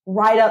like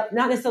not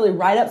necessarily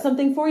write up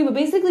something for you, but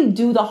basically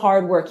do the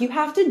hard work. You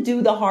have to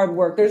do the hard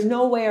work. There's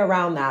no way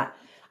around that.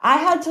 I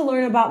had to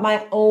learn about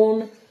my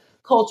own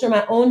culture,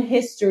 my own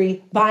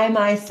history by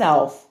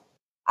myself.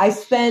 I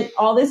spent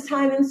all this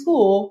time in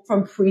school,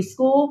 from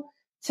preschool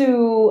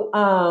to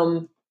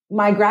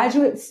my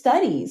graduate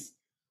studies,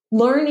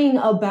 learning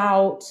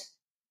about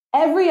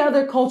every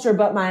other culture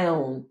but my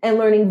own, and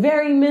learning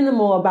very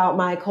minimal about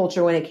my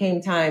culture when it came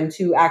time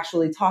to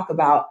actually talk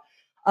about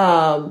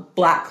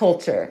Black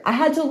culture. I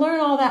had to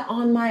learn all that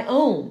on my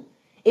own.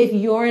 If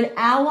you're an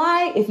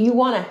ally, if you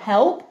want to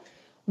help,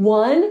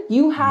 one,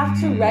 you have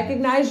to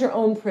recognize your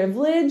own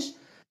privilege.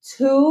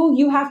 Two,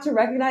 you have to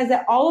recognize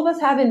that all of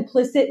us have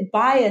implicit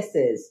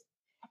biases,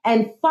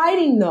 and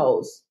fighting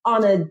those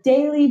on a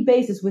daily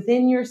basis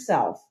within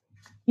yourself.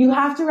 You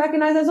have to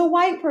recognize as a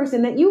white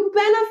person that you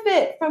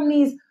benefit from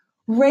these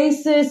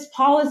racist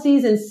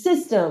policies and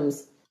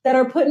systems that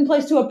are put in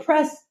place to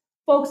oppress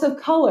folks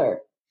of color,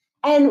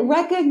 and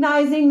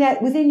recognizing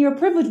that within your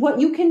privilege, what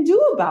you can do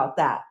about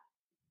that.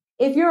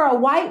 If you're a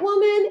white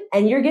woman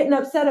and you're getting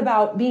upset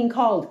about being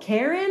called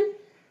Karen,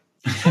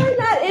 turn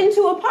that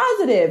into a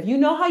positive. You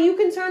know how you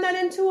can turn that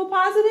into a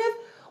positive?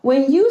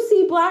 When you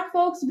see Black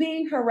folks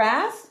being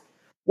harassed,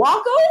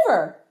 walk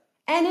over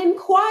and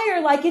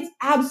inquire like it's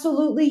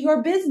absolutely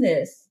your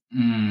business.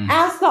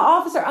 Ask the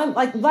officer,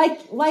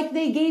 like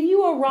they gave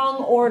you a wrong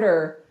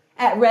order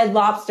at Red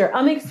Lobster.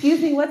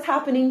 Excuse me, what's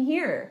happening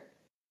here?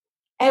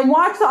 And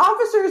watch the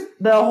officers.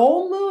 The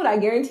whole mood, I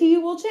guarantee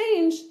you, will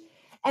change.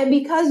 And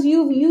because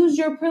you've used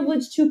your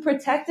privilege to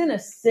protect and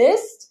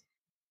assist,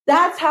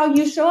 that's how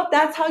you show up.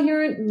 That's how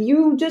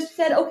you just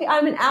said, okay,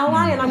 I'm an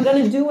ally and I'm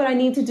going to do what I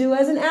need to do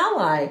as an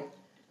ally.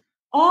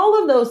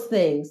 All of those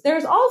things.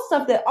 There's all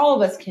stuff that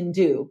all of us can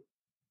do.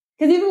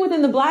 Because even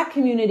within the Black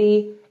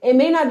community, it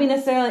may not be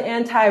necessarily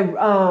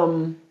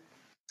anti-racist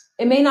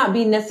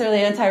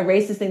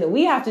thing that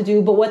we have to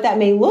do, but what that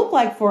may look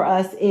like for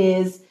us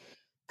is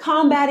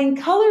combating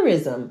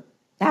colorism.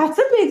 That's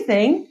a big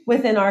thing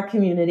within our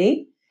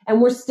community. And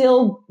we're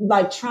still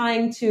like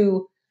trying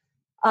to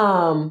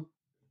end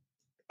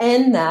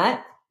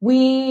that.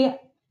 A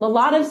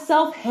lot of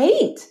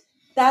self-hate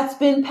that's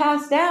been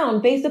passed down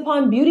based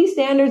upon beauty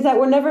standards that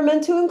were never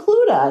meant to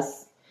include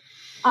us.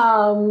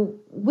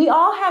 We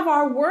all have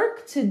our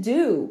work to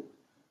do.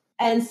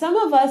 And some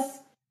of us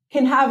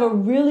can have a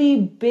really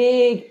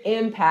big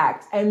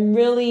impact and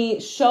really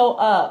show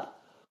up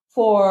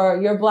for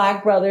your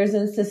Black brothers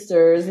and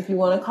sisters, if you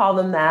want to call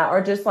them that,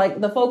 or just like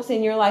the folks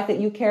in your life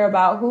that you care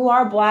about who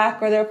are Black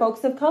or they're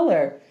folks of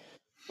color.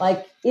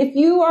 Like, if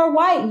you are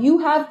white, you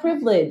have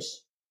privilege.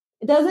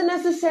 It doesn't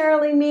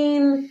necessarily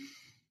mean,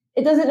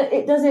 it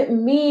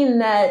doesn't mean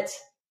that,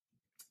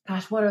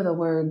 gosh, what are the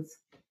words?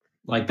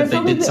 Like that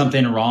they did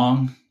something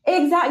wrong?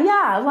 Exactly.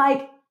 Yeah.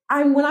 Like,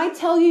 when I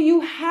tell you,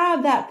 you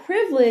have that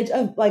privilege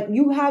of like,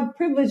 you have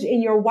privilege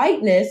in your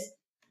whiteness,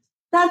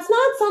 that's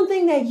not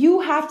something that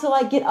you have to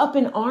like get up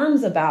in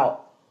arms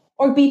about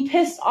or be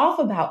pissed off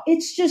about.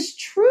 It's just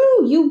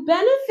true. You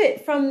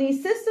benefit from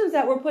these systems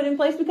that were put in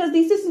place because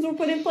these systems were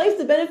put in place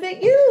to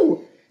benefit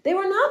you. They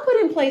were not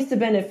put in place to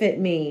benefit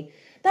me.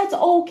 That's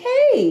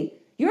okay.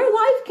 Your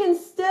life can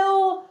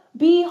still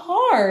be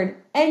hard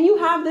and you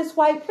have this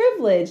white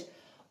privilege.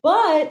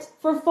 But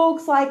for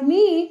folks like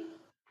me,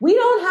 we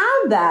don't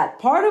have that.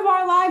 Part of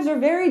our lives are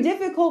very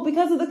difficult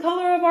because of the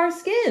color of our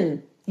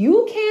skin.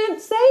 You can't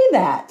say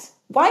that.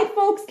 White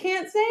folks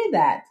can't say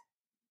that.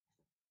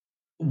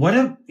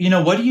 What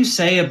do you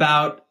say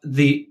about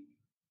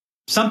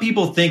some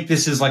people think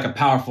this is like a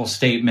powerful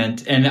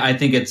statement, and I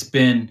think it's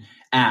been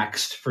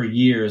axed for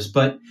years,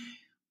 but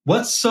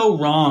what's so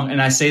wrong?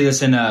 And I say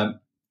this in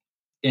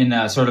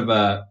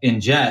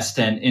jest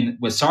and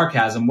with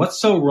sarcasm. What's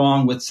so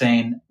wrong with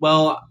saying,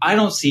 well, I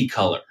don't see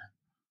color?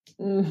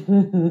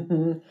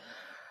 For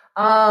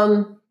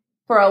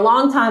a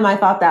long time, I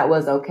thought that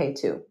was okay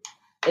too.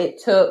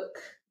 It took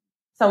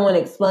someone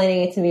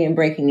explaining it to me and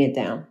breaking it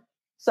down.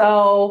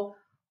 So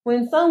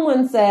when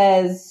someone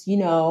says,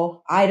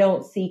 I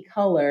don't see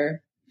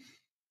color,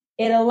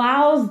 it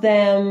allows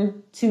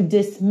them to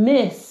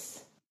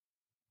dismiss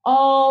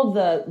all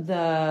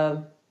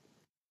the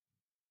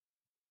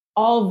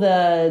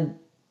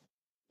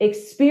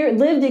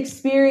lived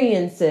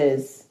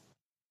experiences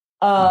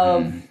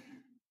of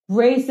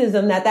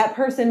racism that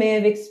person may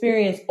have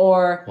experienced,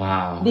 or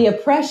the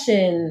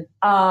oppression,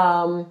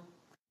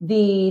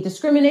 the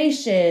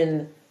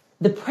discrimination,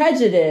 the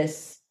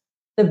prejudice,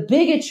 the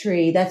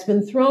bigotry that's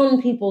been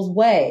thrown people's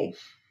way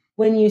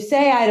when you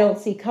say, I don't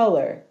see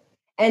color.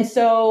 And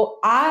so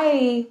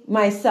I,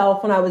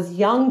 myself, when I was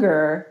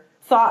younger,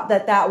 thought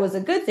that was a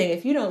good thing.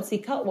 If you don't see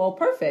color, well,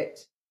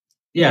 perfect.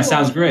 Yeah,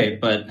 sounds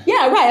great, but...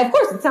 Yeah, right. Of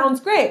course, it sounds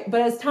great.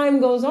 But as time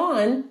goes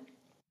on,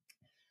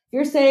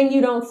 you're saying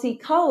you don't see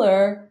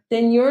color,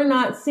 then you're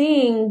not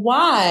seeing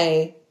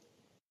why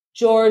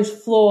George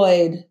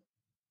Floyd,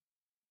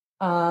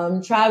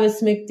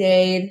 Travis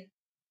McDade,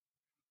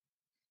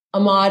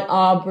 Ahmaud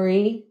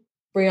Arbery,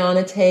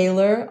 Breonna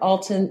Taylor,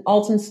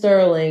 Alton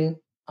Sterling,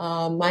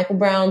 Michael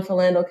Brown,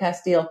 Philando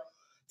Castile,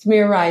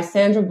 Tamir Rice,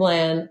 Sandra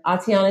Bland,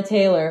 Atiana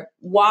Taylor,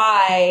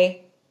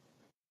 why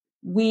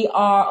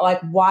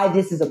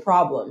this is a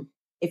problem.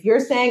 If you're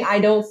saying I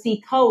don't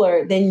see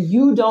color, then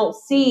you don't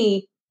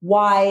see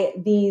why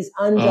these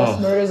unjust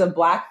murders of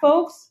Black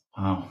folks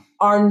are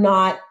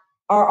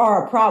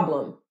a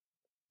problem.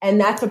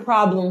 And that's a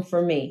problem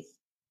for me.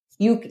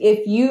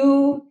 If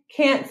you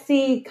can't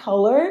see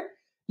color,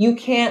 you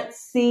can't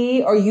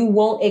see, or you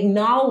won't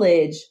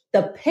acknowledge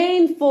the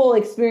painful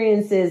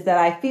experiences that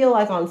I feel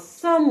like on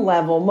some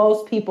level,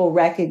 most people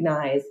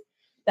recognize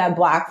that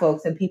Black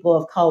folks and people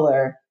of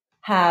color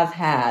have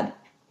had.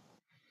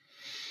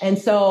 And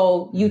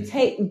so you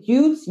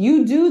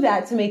do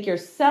that to make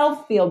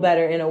yourself feel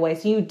better in a way.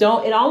 So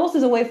it almost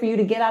is a way for you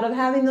to get out of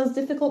having those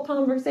difficult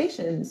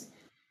conversations,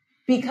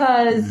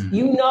 because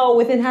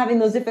within having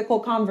those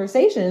difficult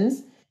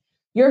conversations,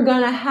 you're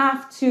going to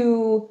have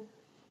to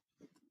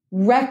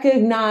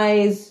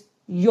recognize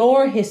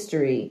your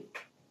history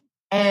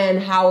and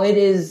how it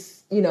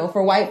is,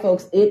 for white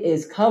folks, it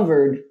is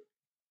covered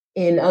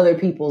in other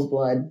people's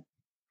blood,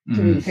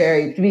 to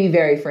be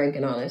very frank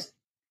and honest.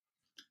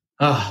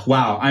 Oh,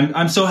 wow.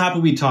 I'm so happy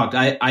we talked.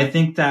 I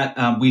think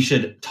that we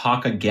should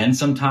talk again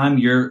sometime.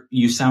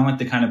 You sound like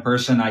the kind of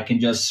person I can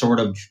just sort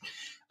of,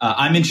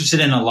 I'm interested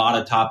in a lot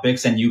of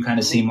topics, and you kind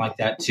of seem like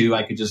that too.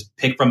 I could just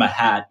pick from a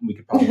hat and we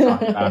could probably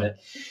talk about it.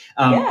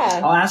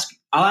 Yeah.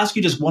 I'll ask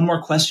you just one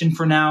more question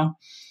for now.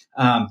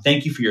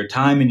 Thank you for your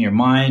time and your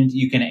mind.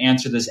 You can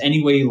answer this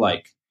any way you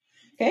like.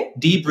 Okay.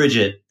 Dee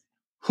Bridgett,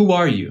 who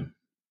are you?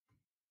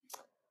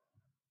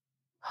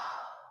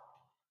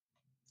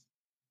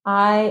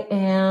 I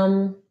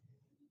am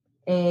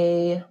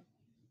a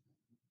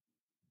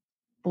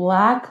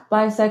Black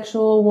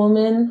bisexual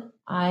woman.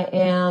 I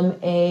am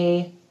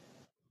a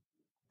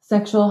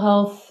sexual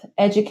health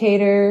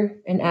educator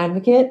and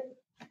advocate.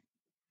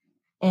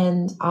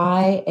 And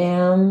I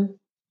am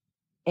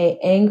an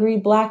angry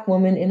Black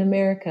woman in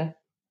America.